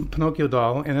that Pinocchio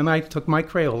doll, and then I took my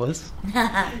Crayolas,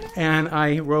 and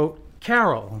I wrote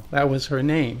Carol. That was her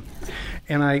name.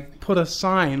 And I put a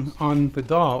sign on the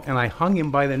doll, and I hung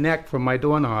him by the neck from my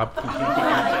doorknob.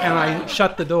 and I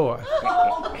shut the door.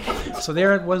 So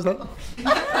there it was. The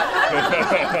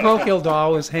Roadkill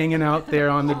doll was hanging out there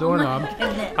on the doorknob.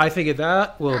 I figured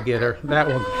that will get her. That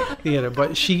will get her.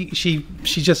 But she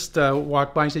just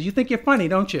walked by and said, "You think you're funny,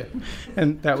 don't you?"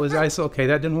 And that was, I said, okay,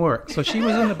 that didn't work. So she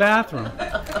was in the bathroom.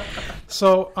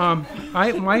 So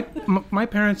my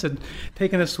parents had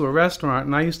taken us to a restaurant,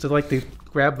 and I used to like to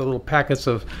grab the little packets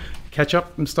of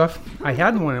ketchup and stuff. I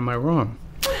had one in my room.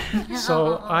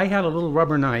 So I had a little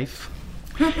rubber knife,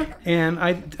 and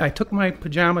I took my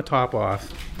pajama top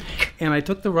off, and I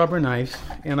took the rubber knife,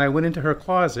 and I went into her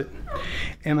closet,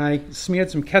 and I smeared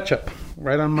some ketchup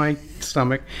right on my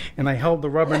stomach, and I held the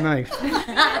rubber knife,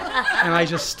 and I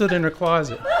just stood in her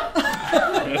closet.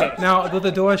 Now, with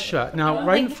the door shut. Now,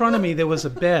 right in front of me, there was a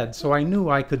bed, so I knew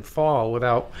I could fall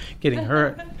without getting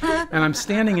hurt. And I'm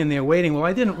standing in there waiting. Well,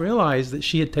 I didn't realize that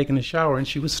she had taken a shower, and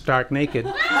she was stark naked.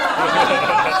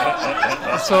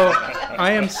 So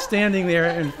I am standing there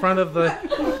in front of the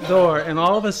door, and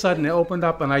all of a sudden, it opened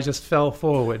up, and I just fell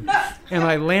forward. And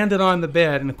I landed on the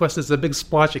bed, and of course, there's a big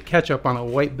splotch of ketchup on a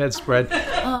white bedspread.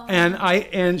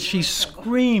 And she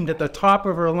screamed at the top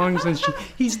of her lungs, and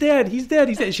he's dead, he's dead,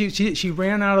 he's dead. She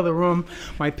ran out of the room.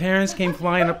 My parents came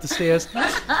flying up the stairs.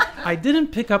 I didn't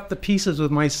pick up the pieces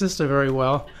with my sister very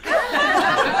well.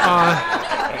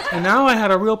 And now I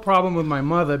had a real problem with my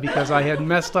mother because I had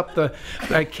messed up the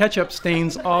ketchup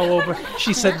stains all over.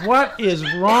 She said, "What is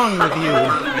wrong with you?"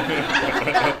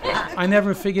 I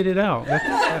never figured it out.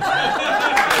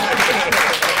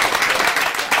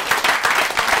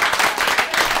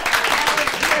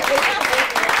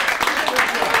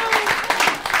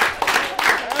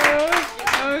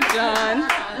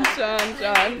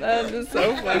 John, that is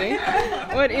so funny.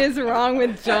 What is wrong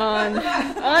with John?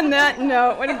 On that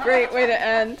note, what a great way to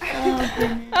end.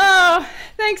 Oh,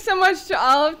 thanks so much to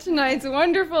all of tonight's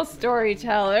wonderful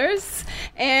storytellers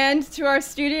and to our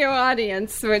studio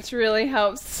audience, which really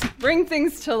helps bring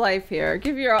things to life here.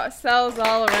 Give yourselves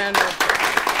all a round of applause.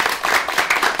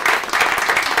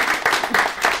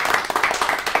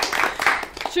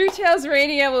 True Tales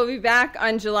Radio will be back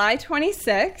on July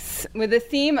 26th with a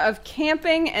theme of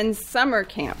camping and summer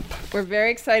camp. We're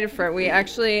very excited for it. We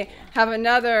actually have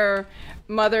another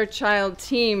mother-child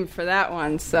team for that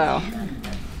one, so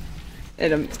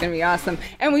it's going to be awesome.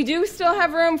 And we do still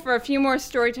have room for a few more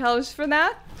storytellers for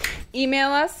that. Email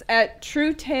us at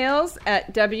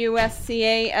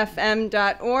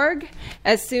truetales@wscafm.org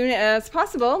as soon as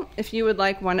possible if you would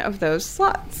like one of those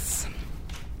slots.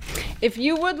 If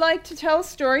you would like to tell a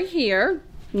story here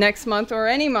next month or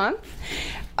any month,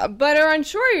 but are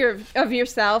unsure of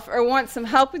yourself or want some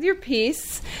help with your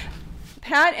piece,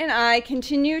 Pat and I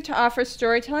continue to offer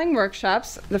storytelling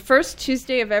workshops the first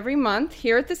Tuesday of every month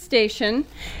here at the station,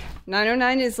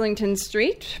 909 Islington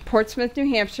Street, Portsmouth, New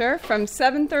Hampshire, from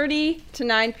 7:30 to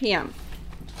 9 p.m.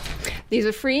 These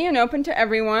are free and open to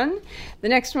everyone. The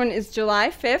next one is July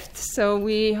 5th, so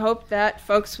we hope that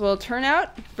folks will turn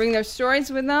out, bring their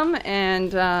stories with them,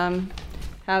 and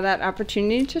have that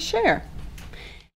opportunity to share.